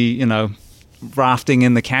not be, rafting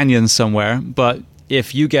in the canyon somewhere. But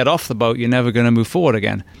if you get off the boat, you're never going to move forward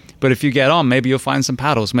again. But if you get on, maybe you'll find some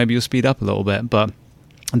paddles. Maybe you'll speed up a little bit. But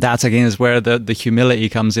that, again, is where the humility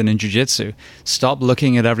comes in jiu-jitsu. Stop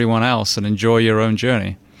looking at everyone else and enjoy your own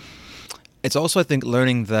journey. It's also, I think,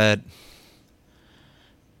 learning that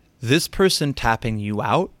this person tapping you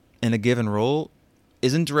out in a given role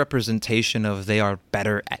isn't a representation of they are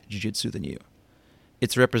better at jiu-jitsu than you.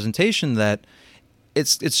 It's a representation that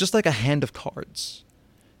it's just like a hand of cards.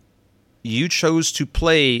 You chose to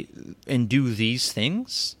play and do these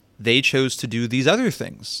things. They chose to do these other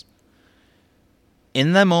things.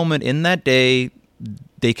 In that moment, in that day,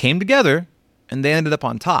 they came together and they ended up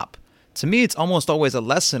on top. To me, it's almost always a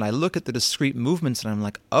lesson. I look at the discrete movements and I'm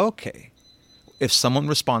like, okay, if someone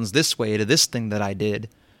responds this way to this thing that I did,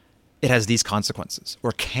 it has these consequences,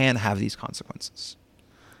 or can have these consequences.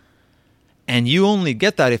 And you only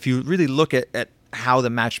get that if you really look at how the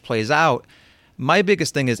match plays out. My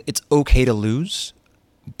biggest thing is it's okay to lose,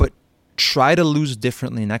 but try to lose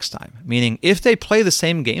differently next time. Meaning, if they play the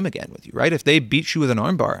same game again with you, right? If they beat you with an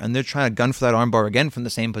armbar and they're trying to gun for that armbar again from the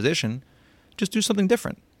same position, just do something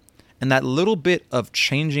different. And that little bit of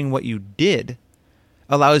changing what you did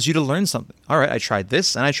allows you to learn something. All right, I tried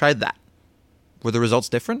this and I tried that. Were the results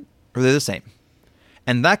different, or they're the same?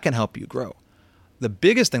 And that can help you grow. The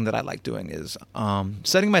biggest thing that I like doing is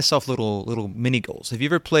setting myself little mini goals. Have you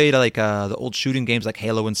ever played like the old shooting games like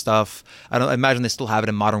Halo and stuff? I imagine they still have it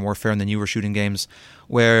in Modern Warfare and the newer shooting games,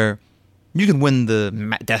 where you can win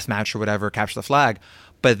the death match or whatever, capture the flag.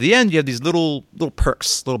 But at the end, you have these little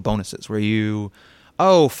perks, little bonuses where 5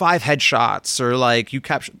 headshots, or like you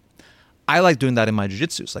capture. I like doing that in my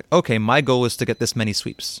jiu-jitsu. It's like, okay, my goal is to get this many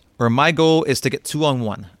sweeps, or my goal is to get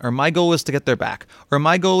 2-on-1, or my goal is to get their back, or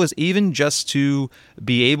my goal is even just to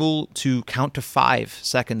be able to count to 5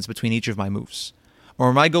 seconds between each of my moves,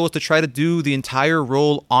 or my goal is to try to do the entire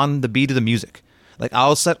roll on the beat of the music. Like,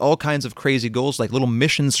 I'll set all kinds of crazy goals, like little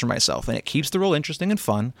missions for myself, and it keeps the roll interesting and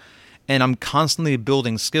fun. And I'm constantly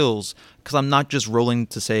building skills because I'm not just rolling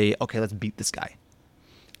to say, okay, let's beat this guy.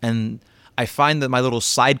 And I find that my little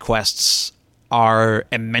side quests are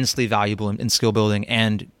immensely valuable in skill building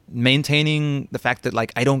and maintaining the fact that,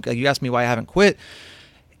 like, you asked me why I haven't quit.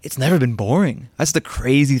 It's never been boring. That's the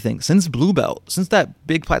crazy thing. Since Blue Belt, since that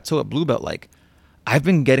big plateau at Blue Belt, like, I've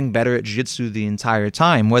been getting better at jiu-jitsu the entire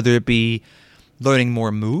time, whether it be learning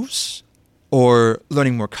more moves or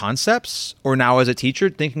learning more concepts, or now as a teacher,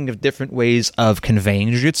 thinking of different ways of conveying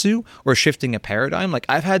jiu-jitsu or shifting a paradigm. Like,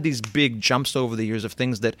 I've had these big jumps over the years of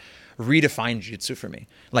things that redefine jiu-jitsu for me.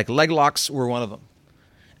 Like, leg locks were one of them.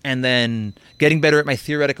 And then getting better at my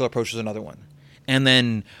theoretical approach was another one. And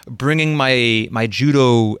then bringing my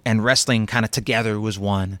judo and wrestling kind of together was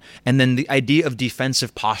one. And then the idea of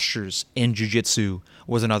defensive postures in jiu-jitsu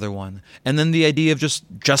was another one. And then the idea of just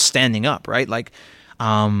standing up, right? Like,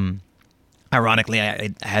 ironically,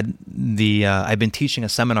 I've been teaching a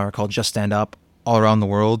seminar called Just Stand Up all around the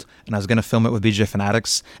world, and I was going to film it with BJ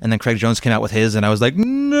Fanatics, and then Craig Jones came out with his, and I was like,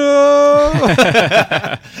 no!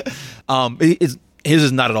 His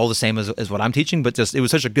is not at all the same as what I'm teaching, but just it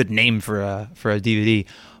was such a good name for a DVD.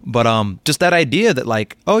 But just that idea that,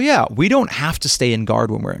 like, oh yeah, we don't have to stay in guard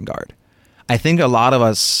when we're in guard. I think a lot of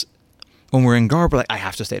us, when we're in guard, we're like, I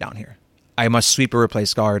have to stay down here. I must sweep or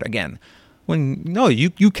replace guard again. When no,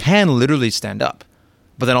 you can literally stand up.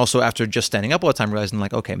 But then also after just standing up all the time, realizing,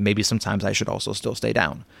 like, okay, maybe sometimes I should also still stay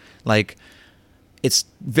down. Like, it's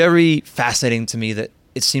very fascinating to me that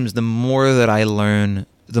it seems the more that I learn,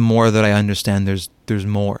 the more that I understand there's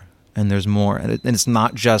more and there's more. And it's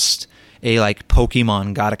not just a, like,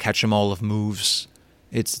 Pokemon, gotta catch them all of moves.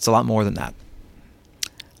 It's a lot more than that.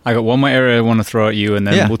 I got one more area I want to throw at you, and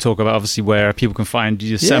then we'll talk about obviously where people can find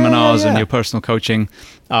your seminars and your personal coaching.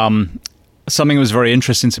 Something that was very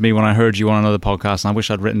interesting to me when I heard you on another podcast, and I wish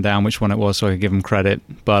I'd written down which one it was so I could give him credit,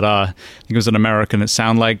 but I think it was an American. It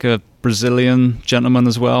sounded like a Brazilian gentleman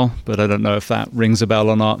as well, but I don't know if that rings a bell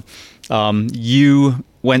or not. You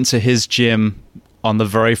went to his gym on the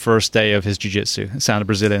very first day of his jiu-jitsu. It sounded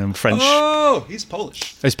Brazilian and French. Oh, he's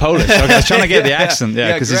Polish. He's Polish. Okay, I was trying to get the accent,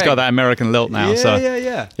 because he's got that American lilt now.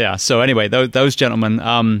 Yeah. So anyway, those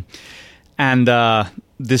gentlemen, and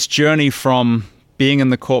this journey from being in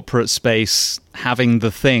the corporate space, having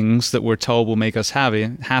the things that we're told will make us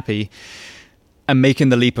happy, and making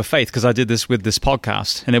the leap of faith. Because I did this with this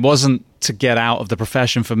podcast, and it wasn't to get out of the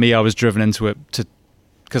profession for me. I was driven into it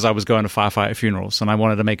because I was going to firefighter funerals, and I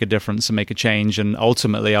wanted to make a difference and make a change. And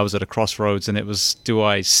ultimately, I was at a crossroads, and it was, do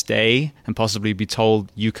I stay and possibly be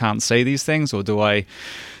told you can't say these things, or do I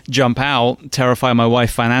jump out, terrify my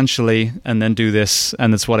wife financially, and then do this?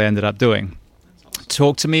 And that's what I ended up doing. Awesome.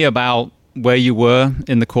 Talk to me about where you were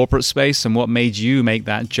in the corporate space and what made you make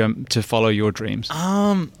that jump to follow your dreams.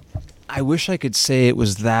 I wish I could say it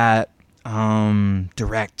was that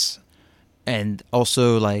direct and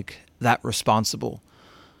also, like, that responsible.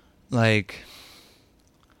 Like,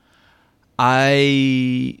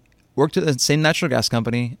 I worked at the same natural gas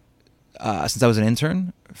company since I was an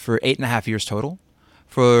intern for 8.5 years total.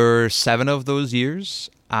 For 7 of those years,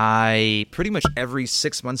 I pretty much every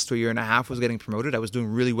 6 months to a year and a half was getting promoted. I was doing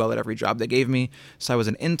really well at every job they gave me. So I was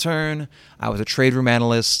an intern, I was a trade room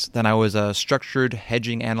analyst, then I was a structured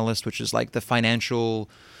hedging analyst, which is like the financial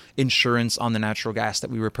insurance on the natural gas that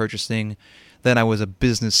we were purchasing. Then I was a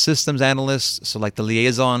business systems analyst, so like the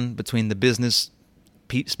liaison between the business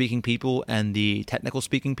speaking people and the technical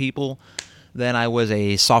speaking people. Then I was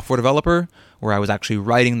a software developer, where I was actually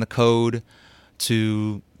writing the code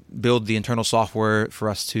to build the internal software for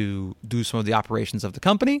us to do some of the operations of the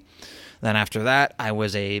company. Then after that, I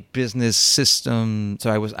was a business system.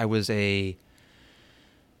 So I was a,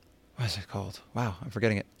 what is it called? Wow, I'm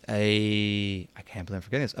forgetting it. I can't believe I'm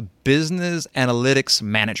forgetting this. A business analytics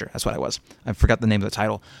manager. That's what I was. I forgot the name of the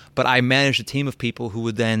title. But I managed a team of people who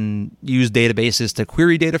would then use databases to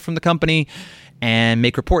query data from the company and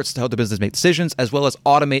make reports to help the business make decisions, as well as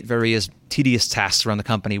automate various tedious tasks around the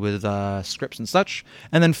company with scripts and such.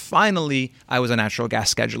 And then finally, I was a natural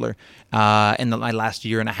gas scheduler in my last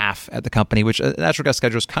year and a half at the company, which a natural gas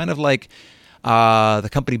scheduler is kind of like the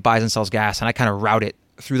company buys and sells gas, and I kind of route it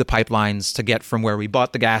through the pipelines to get from where we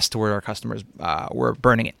bought the gas to where our customers were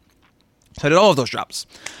burning it. So I did all of those jobs.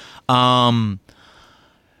 In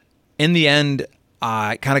the end,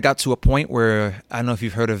 I kind of got to a point where, I don't know if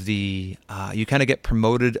you've heard of you kind of get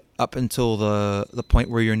promoted up until the point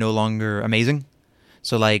where you're no longer amazing.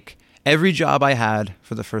 So like every job I had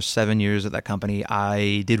for the first 7 years at that company,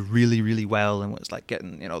 I did really, really well and was like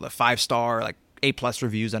getting, the 5-star, like A+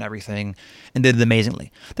 reviews and everything, and did it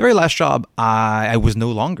amazingly. The very last job, I was no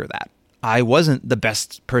longer that. I wasn't the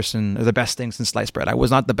best person or the best thing since sliced bread. I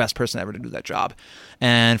was not the best person ever to do that job.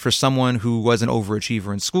 And for someone who was an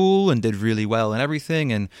overachiever in school and did really well and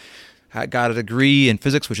everything and got a degree in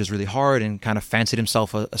physics, which is really hard, and kind of fancied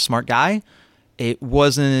himself a smart guy, it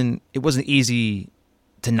wasn't easy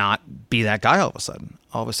to not be that guy all of a sudden.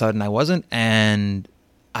 All of a sudden I wasn't, and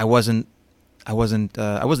I wasn't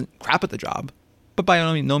crap at the job, but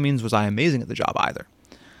by no means was I amazing at the job either.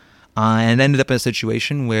 And ended up in a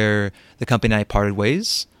situation where the company and I parted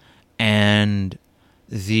ways. And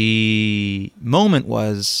the moment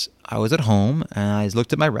was, I was at home and I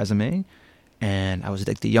looked at my resume, and I was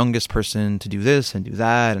like the youngest person to do this and do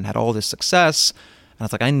that and had all this success. And I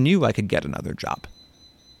was like, I knew I could get another job.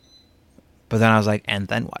 But then I was like, and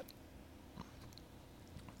then what?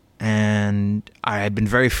 And I had been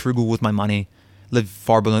very frugal with my money, lived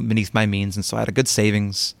far beneath my means. And so I had a good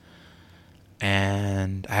savings.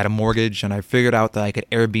 And I had a mortgage, and I figured out that I could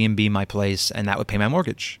Airbnb my place, and that would pay my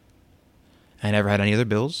mortgage. I never had any other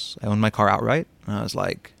bills. I owned my car outright. And I was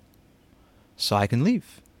like, so I can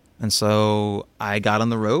leave. And so I got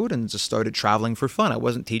on the road and just started traveling for fun. I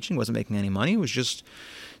wasn't teaching, wasn't making any money. It was just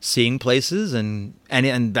seeing places. And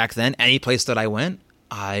back then, any place that I went,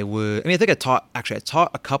 I think I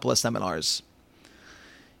taught a couple of seminars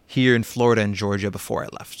here in Florida and Georgia before I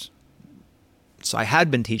left. So I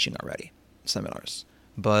had been teaching already. Seminars,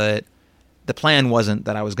 but the plan wasn't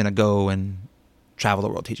that I was going to go and travel the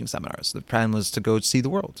world teaching seminars. The plan was to go see the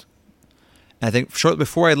world. And I think shortly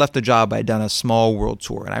before I left the job, I'd done a small world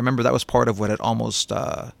tour, and I remember that was part of what had almost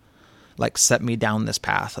set me down this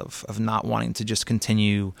path of not wanting to just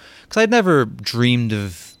continue, because I'd never dreamed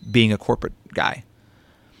of being a corporate guy.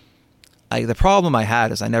 The problem I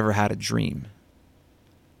had is I never had a dream.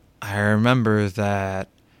 I remember that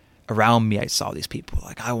around me, I saw these people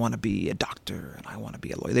like, I want to be a doctor and I want to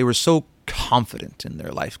be a lawyer. They were so confident in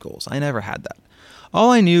their life goals. I never had that.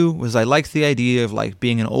 All I knew was I liked the idea of like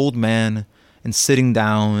being an old man and sitting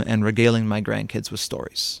down and regaling my grandkids with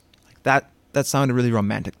stories. Like that sounded really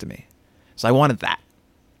romantic to me. So I wanted that.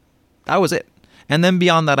 That was it. And then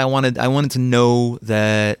beyond that, I wanted to know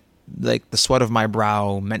that like the sweat of my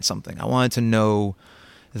brow meant something. I wanted to know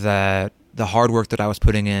that the hard work that I was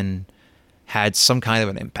putting in had some kind of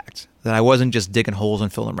an impact, that I wasn't just digging holes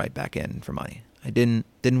and filling right back in for money. I didn't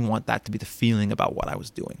want that to be the feeling about what I was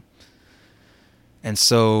doing. And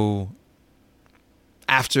so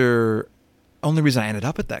only reason I ended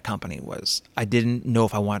up at that company was I didn't know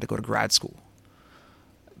if I wanted to go to grad school,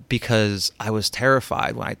 because I was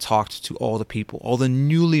terrified when I talked to all the people, all the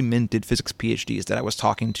newly minted physics PhDs that I was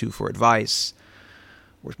talking to for advice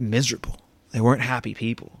were miserable. They weren't happy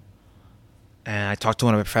people. And I talked to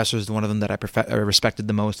one of my professors, one of them that I respected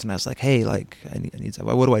the most, and I was like, hey, like, I need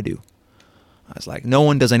what do I do? I was like, no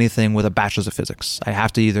one does anything with a bachelor's of physics. I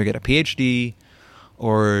have to either get a PhD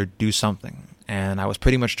or do something. And I was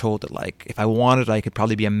pretty much told that, like, if I wanted, I could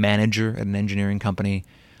probably be a manager at an engineering company,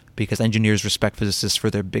 because engineers respect physicists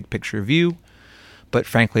for their big picture view. But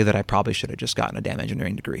frankly, that I probably should have just gotten a damn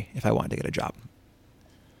engineering degree if I wanted to get a job.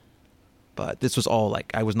 But this was all like,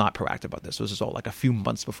 I was not proactive about this. This was all like a few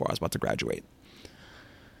months before I was about to graduate.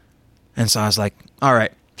 And so I was like, all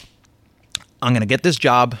right, I'm going to get this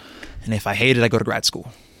job. And if I hate it, I go to grad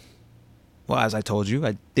school. Well, as I told you,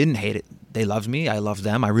 I didn't hate it. They loved me. I loved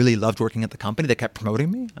them. I really loved working at the company. They kept promoting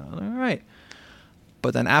me. I was like, all right.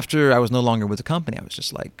 But then after I was no longer with the company, I was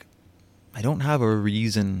just like, I don't have a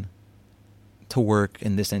reason to work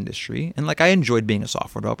in this industry. And like, I enjoyed being a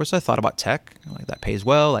software developer, so I thought about tech. Like, that pays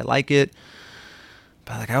well. I like it.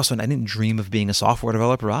 But like, I didn't dream of being a software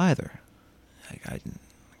developer either. Like,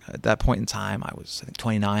 at that point in time, I was, I think,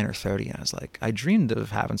 29 or 30, and I was like, I dreamed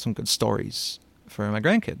of having some good stories for my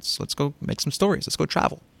grandkids. Let's go make some stories. Let's go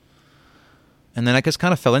travel. And then I just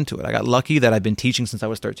kind of fell into it. I got lucky that I've been teaching since I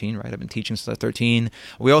was 13, right? I've been teaching since I was 13.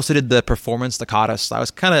 We also did the performance, the katas. I was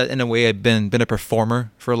kind of, in a way, I've been a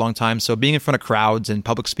performer for a long time. So being in front of crowds and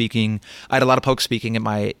public speaking, I had a lot of public speaking at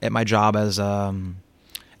my job as a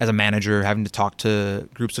manager, having to talk to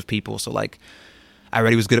groups of people. So like, I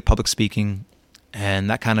already was good at public speaking, and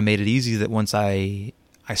that kind of made it easy that once I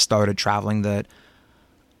started traveling, that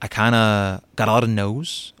I kind of got a lot of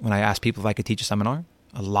no's when I asked people if I could teach a seminar.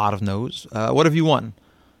 A lot of no's. What have you won?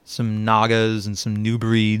 some Nagas and some new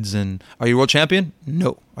breeds. And are you world champion?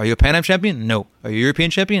 No. Are you a Pan Am champion? No. Are you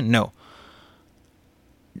European champion? No.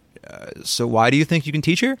 So why do you think you can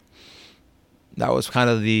teach here? That was kind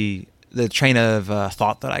of the train of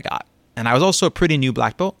thought that I got. And I was also a pretty new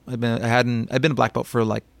black belt. I'd been a black belt for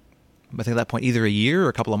like, I think at that point, either a year or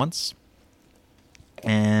a couple of months.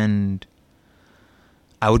 And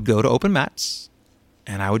I would go to open mats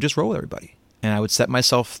and I would just roll with everybody. And I would set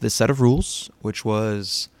myself this set of rules, which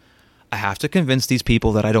was I have to convince these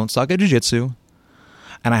people that I don't suck at jiu-jitsu,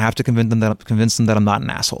 and I have to convince them that I'm not an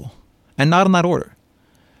asshole. And not in that order.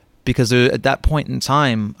 Because at that point in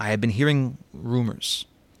time, I had been hearing rumors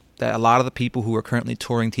that a lot of the people who were currently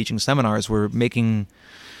touring teaching seminars were making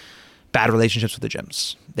bad relationships with the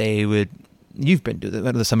gyms. You've been to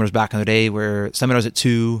the seminars back in the day where seminars at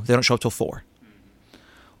 2, they don't show up till 4.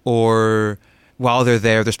 Or while they're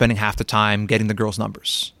there, they're spending half the time getting the girls'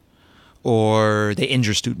 numbers. Or they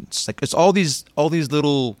injure students. Like, it's all these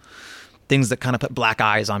little things that kind of put black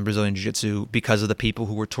eyes on Brazilian Jiu-Jitsu because of the people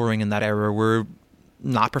who were touring in that era were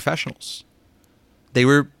not professionals. They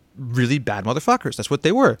were really bad motherfuckers. That's what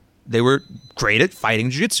they were. They were great at fighting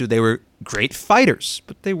jiu-jitsu. They were great fighters,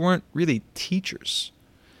 but they weren't really teachers.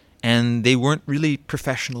 And they weren't really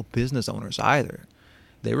professional business owners either.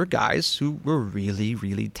 They were guys who were really,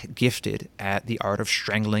 really gifted at the art of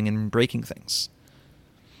strangling and breaking things.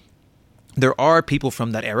 There are people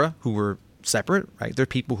from that era who were separate, right? There are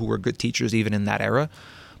people who were good teachers even in that era.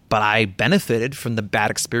 But I benefited from the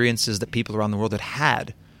bad experiences that people around the world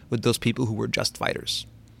had with those people who were just fighters.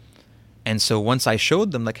 And so once I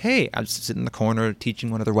showed them, like, hey, I'm sitting in the corner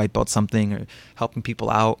teaching one of their white belts something or helping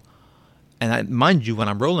people out. And mind you, when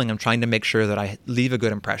I'm rolling, I'm trying to make sure that I leave a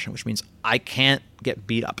good impression, which means I can't get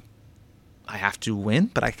beat up. I have to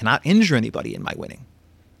win, but I cannot injure anybody in my winning.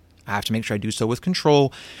 I have to make sure I do so with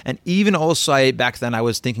control. And even also, back then, I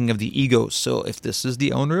was thinking of the egos. So if this is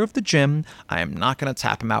the owner of the gym, I am not going to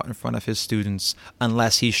tap him out in front of his students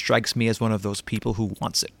unless he strikes me as one of those people who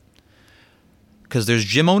wants it. Because there's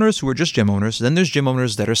gym owners who are just gym owners. Then there's gym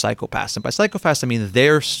owners that are psychopaths. And by psychopaths, I mean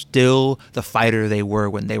they're still the fighter they were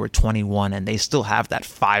when they were 21, and they still have that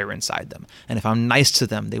fire inside them. And if I'm nice to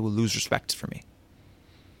them, they will lose respect for me.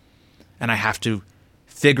 And I have to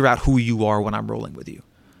figure out who you are when I'm rolling with you.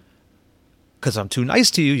 Because I'm too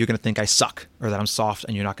nice to you, you're going to think I suck or that I'm soft,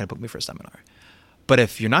 and you're not going to book me for a seminar. But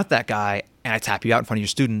if you're not that guy and I tap you out in front of your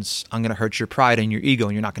students, I'm going to hurt your pride and your ego,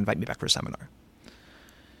 and you're not going to invite me back for a seminar.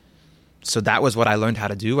 So that was what I learned how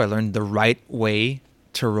to do. I learned the right way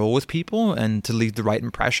to roll with people and to leave the right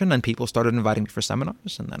impression. And people started inviting me for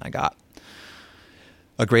seminars. And then I got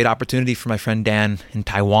a great opportunity from my friend Dan in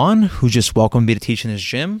Taiwan, who just welcomed me to teach in his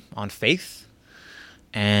gym on faith.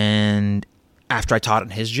 And after I taught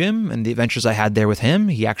in his gym and the adventures I had there with him,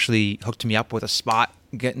 he actually hooked me up with a spot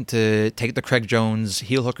getting to take the Craig Jones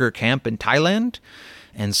heel hooker camp in Thailand.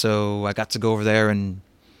 And so I got to go over there and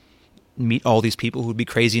meet all these people who'd be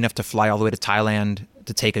crazy enough to fly all the way to Thailand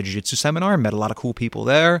to take a jiu-jitsu seminar. Met a lot of cool people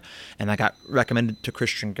there. And I got recommended to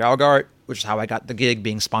Christian Galgart, which is how I got the gig,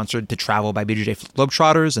 being sponsored to travel by BJJ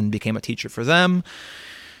Globetrotters, and became a teacher for them.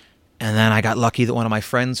 And then I got lucky that one of my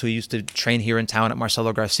friends who used to train here in town at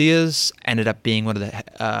Marcelo Garcia's ended up being one of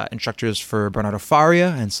the instructors for Bernardo Faria.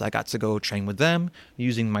 And so I got to go train with them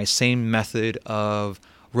using my same method of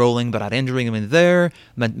rolling but not injuring him in there.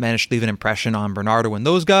 Managed to leave an impression on Bernardo and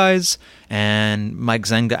those guys. And Mike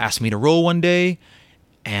Zenga asked me to roll one day,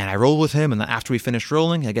 and I rolled with him. And then after we finished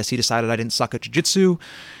rolling, I guess he decided I didn't suck at jiu-jitsu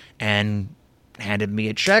and handed me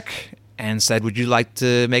a check and said, would you like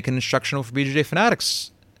to make an instructional for BJJ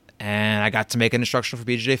Fanatics? And I got to make an instructional for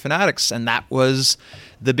BJJ Fanatics, and that was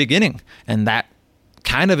the beginning. And that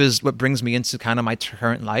kind of is what brings me into kind of my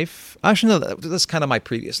current life. Actually, no, that's kind of my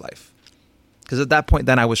previous life. Because at that point,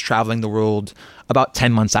 then I was traveling the world about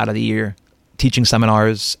 10 months out of the year, teaching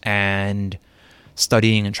seminars and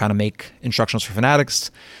studying and trying to make instructionals for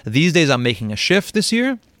Fanatics. These days, I'm making a shift this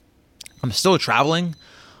year. I'm still traveling,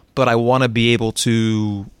 but I want to be able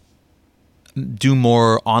to do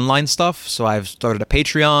more online stuff. So I've started a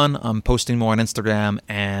Patreon. I'm posting more on Instagram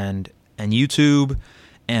and YouTube.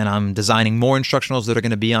 And I'm designing more instructionals that are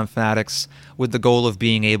going to be on Fanatics with the goal of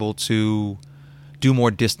being able to do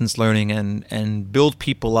more distance learning and build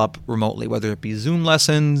people up remotely, whether it be Zoom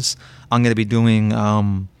lessons. I'm going to be doing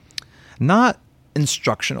not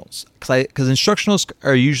instructionals, because instructionals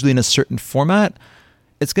are usually in a certain format.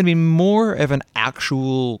 It's going to be more of an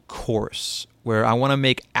actual course where I want to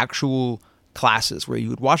make actual classes where you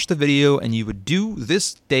would watch the video and you would do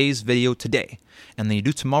this day's video today, and then you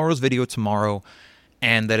do tomorrow's video tomorrow,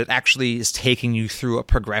 and that it actually is taking you through a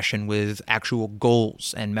progression with actual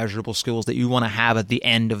goals and measurable skills that you want to have at the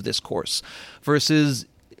end of this course, versus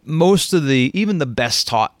most of even the best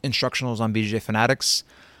taught instructionals on BJJ Fanatics,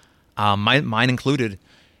 mine included,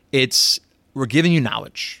 we're giving you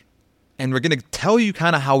knowledge. And we're going to tell you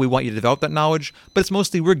kind of how we want you to develop that knowledge, but it's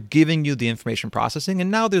mostly we're giving you the information processing.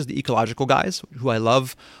 And now there's the ecological guys, who I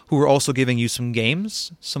love, who are also giving you some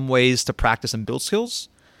games, some ways to practice and build skills.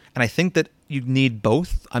 And I think that you need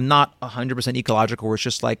both. I'm not 100% ecological, where it's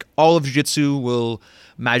just like all of jiu-jitsu will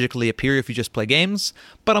magically appear if you just play games.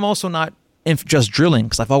 But I'm also not just drilling,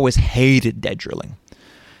 because I've always hated dead drilling.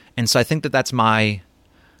 And so I think that that's my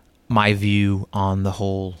view on the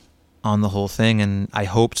whole thing, and I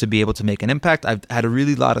hope to be able to make an impact. I've had a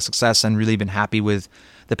really lot of success and really been happy with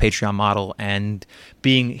the Patreon model and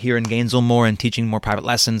being here in Gainesville more and teaching more private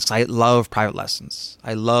lessons, because I love private lessons.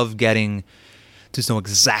 I love getting to know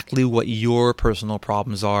exactly what your personal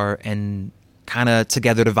problems are and kind of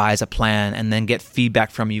together devise a plan and then get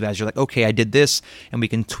feedback from you guys. You're like, okay, I did this, and we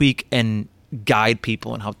can tweak and guide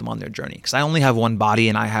people and help them on their journey. Because I only have one body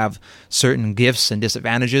and I have certain gifts and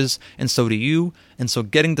disadvantages, and so do you. And so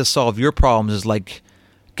getting to solve your problems is like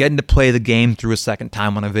getting to play the game through a second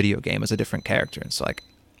time on a video game as a different character. And so like,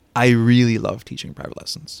 I really love teaching private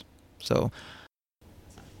lessons. So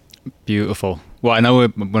beautiful. Well, I know we're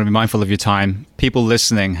going to be mindful of your time. People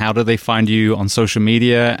listening, how do they find you on social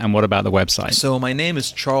media, and what about the website? So my name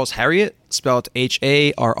is Charles Harriott, spelled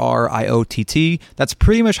Harriott. That's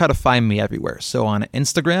pretty much how to find me everywhere. So on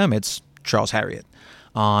Instagram, it's Charles Harriott.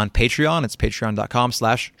 On Patreon, it's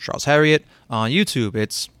patreon.com/Charles Harriott. On YouTube,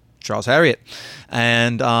 it's Charles Harriott.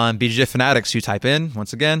 And on BJJ Fanatics, you type in,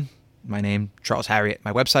 once again, my name, Charles Harriott.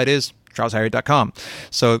 My website is charlesharriott.com.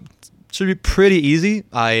 So it should be pretty easy.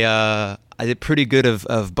 I did pretty good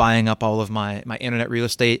of buying up all of my internet real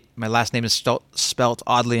estate. My last name is spelt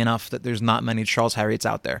oddly enough that there's not many Charles Harriotts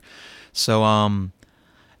out there. So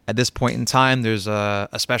at this point in time, there's a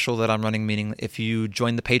special that I'm running, meaning if you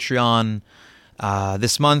join the Patreon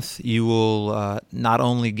this month, you will not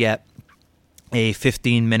only get a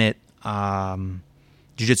 15-minute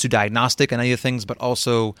jiu-jitsu diagnostic and any of the things, but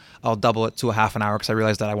also I'll double it to a half an hour, because I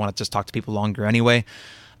realized that I want to just talk to people longer anyway,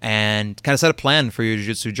 and kind of set a plan for your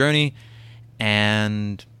jiu-jitsu journey.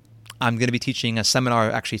 And I'm going to be teaching a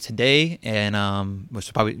seminar actually today, and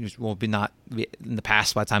which probably will be not in the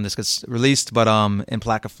past by the time this gets released, but in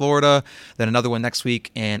Palatka, Florida. Then another one next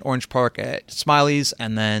week in Orange Park at Smiley's,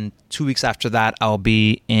 and then 2 weeks after that I'll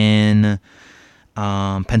be in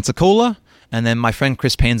Pensacola. And then my friend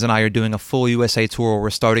Chris Paines and I are doing a full USA tour. We're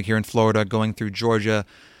starting here in Florida, going through Georgia,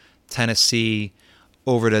 Tennessee,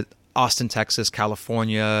 over to Austin, Texas,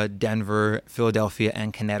 California, Denver, Philadelphia,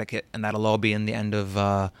 and Connecticut. And that'll all be in the end of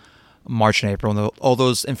March and April. And all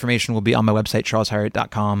those information will be on my website,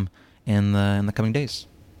 charlesharriott.com, in the coming days.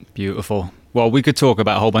 Beautiful. Well, we could talk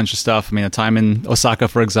about a whole bunch of stuff. I mean, a time in Osaka,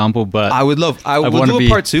 for example, but I would do a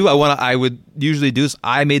part two. I would usually do this.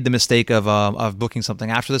 I made the mistake of booking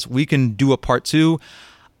something after this. We can do a part two,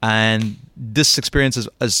 and this experience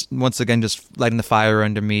is once again just lighting the fire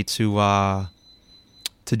under me to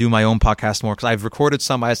do my own podcast more, because I've recorded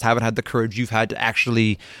some. I just haven't had the courage you've had to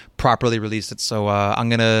actually properly release it. So I'm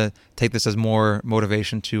gonna take this as more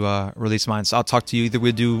motivation to release mine. So I'll talk to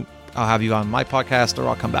you. I'll have you on my podcast, or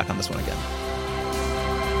I'll come back on this one again.